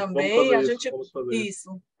 você também, a gente...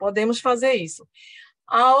 Isso, podemos fazer isso.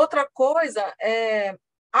 A outra coisa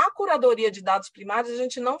a curadoria de dados primários a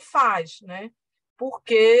gente não faz, né?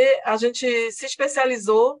 Porque a gente se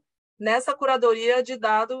especializou nessa curadoria de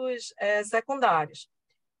dados secundários.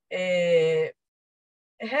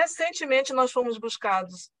 Recentemente, nós fomos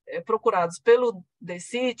procurados pelo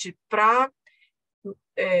DCIT para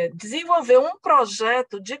desenvolver um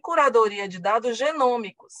projeto de curadoria de dados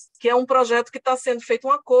genômicos, que é um projeto que está sendo feito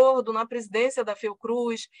um acordo na presidência da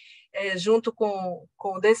Fiocruz, junto com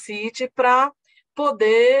o DCIT, para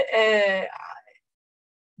poder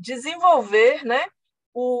desenvolver, né,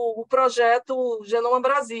 o projeto Genoma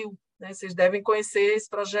Brasil. Né? Vocês devem conhecer esse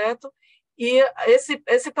projeto. E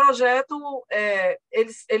esse projeto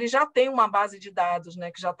ele já tem uma base de dados,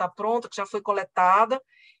 né, que já está pronta, que já foi coletada,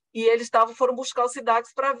 e eles foram buscar o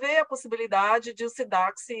Cidacs para ver a possibilidade de o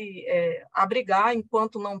Cidacs abrigar,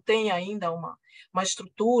 enquanto não tem ainda uma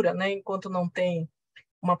estrutura, né, enquanto não tem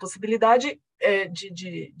uma possibilidade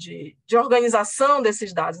de organização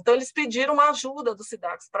desses dados. Então, eles pediram uma ajuda do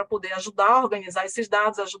Cidacs para poder ajudar a organizar esses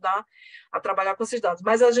dados, ajudar a trabalhar com esses dados.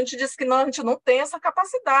 Mas a gente disse que não, a gente não tem essa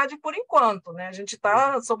capacidade por enquanto, né? A gente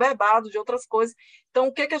está soberbado de outras coisas. Então,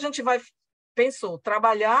 o que a gente pensou?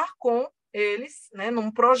 Trabalhar com eles, né,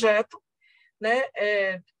 num projeto, né,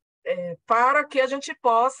 para que a gente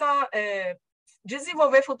possa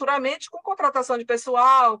desenvolver futuramente com contratação de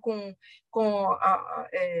pessoal, com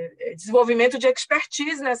desenvolvimento de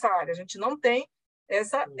expertise nessa área. A gente não tem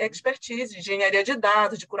essa expertise de engenharia de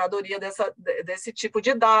dados, de curadoria desse tipo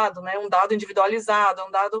de dado, né? Um dado individualizado, um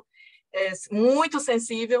dado muito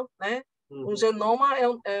sensível, né? Um genoma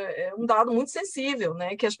é um dado muito sensível,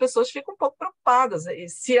 né? Que as pessoas ficam um pouco preocupadas. E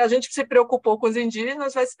se a gente se preocupou com os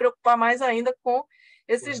indígenas, vai se preocupar mais ainda com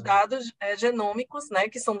esses dados genômicos, né,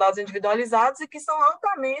 que são dados individualizados e que são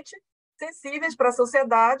altamente sensíveis para a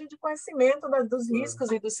sociedade de conhecimento dos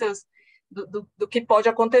riscos e do que pode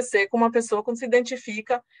acontecer com uma pessoa quando se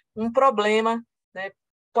identifica um problema, né,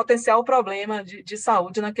 potencial problema de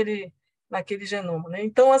saúde naquele genoma. Né?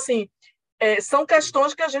 Então, assim, são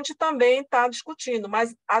questões que a gente também está discutindo,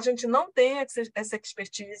 mas a gente não tem essa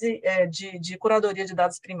expertise de curadoria de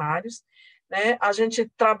dados primários, né? A gente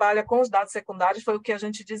trabalha com os dados secundários, foi o que a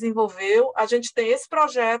gente desenvolveu. A gente tem esse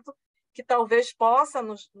projeto que talvez possa,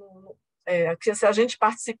 que se a gente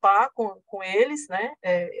participar com eles, né?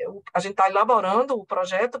 A gente está elaborando o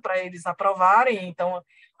projeto para eles aprovarem, então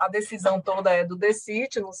a decisão toda é do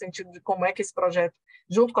DECIT, no sentido de como é que esse projeto,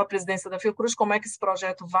 junto com a presidência da Fiocruz, como é que esse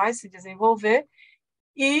projeto vai se desenvolver,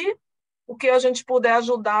 e o que a gente puder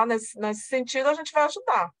ajudar nesse sentido, a gente vai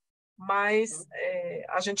ajudar. Mas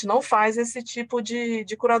a gente não faz esse tipo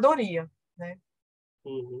de curadoria. Né?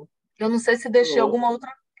 Uhum. Eu não sei se deixei alguma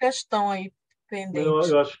outra questão aí pendente. Não,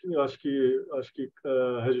 eu acho que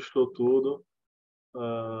registrou tudo.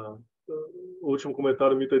 O último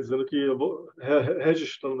comentário me está dizendo que eu vou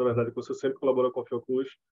registrando, na verdade, que você sempre colabora com a Fiocruz,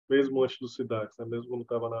 mesmo antes do Cidacs, né? Mesmo quando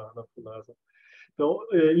estava na FUNASA. Então,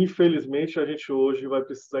 infelizmente, a gente hoje vai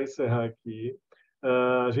precisar encerrar aqui.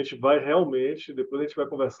 A gente vai realmente, depois a gente vai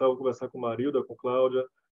vou conversar com Marilda, com Cláudia,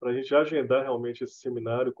 para a gente agendar realmente esse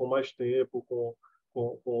seminário com mais tempo, com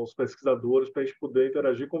os pesquisadores, para a gente poder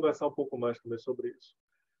interagir e conversar um pouco mais também sobre isso.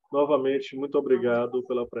 Novamente, muito obrigado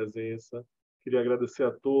pela presença. Queria agradecer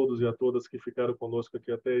a todos e a todas que ficaram conosco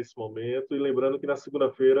aqui até esse momento. E lembrando que na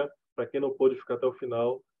segunda-feira, para quem não pôde ficar até o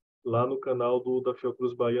final, lá no canal da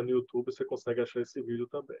Fiocruz Bahia no YouTube, você consegue achar esse vídeo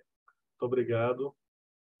também. Muito obrigado.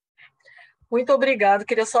 Muito obrigado.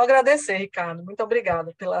 Queria só agradecer, Ricardo. Muito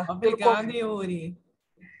obrigada pelo convite. Yuri.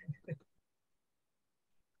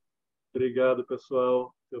 Obrigado,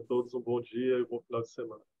 pessoal. Tenham todos um bom dia e um bom final de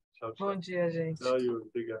semana. Tchau, tchau. Bom dia, gente. Tchau, Yuri.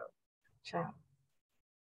 Obrigado. Tchau.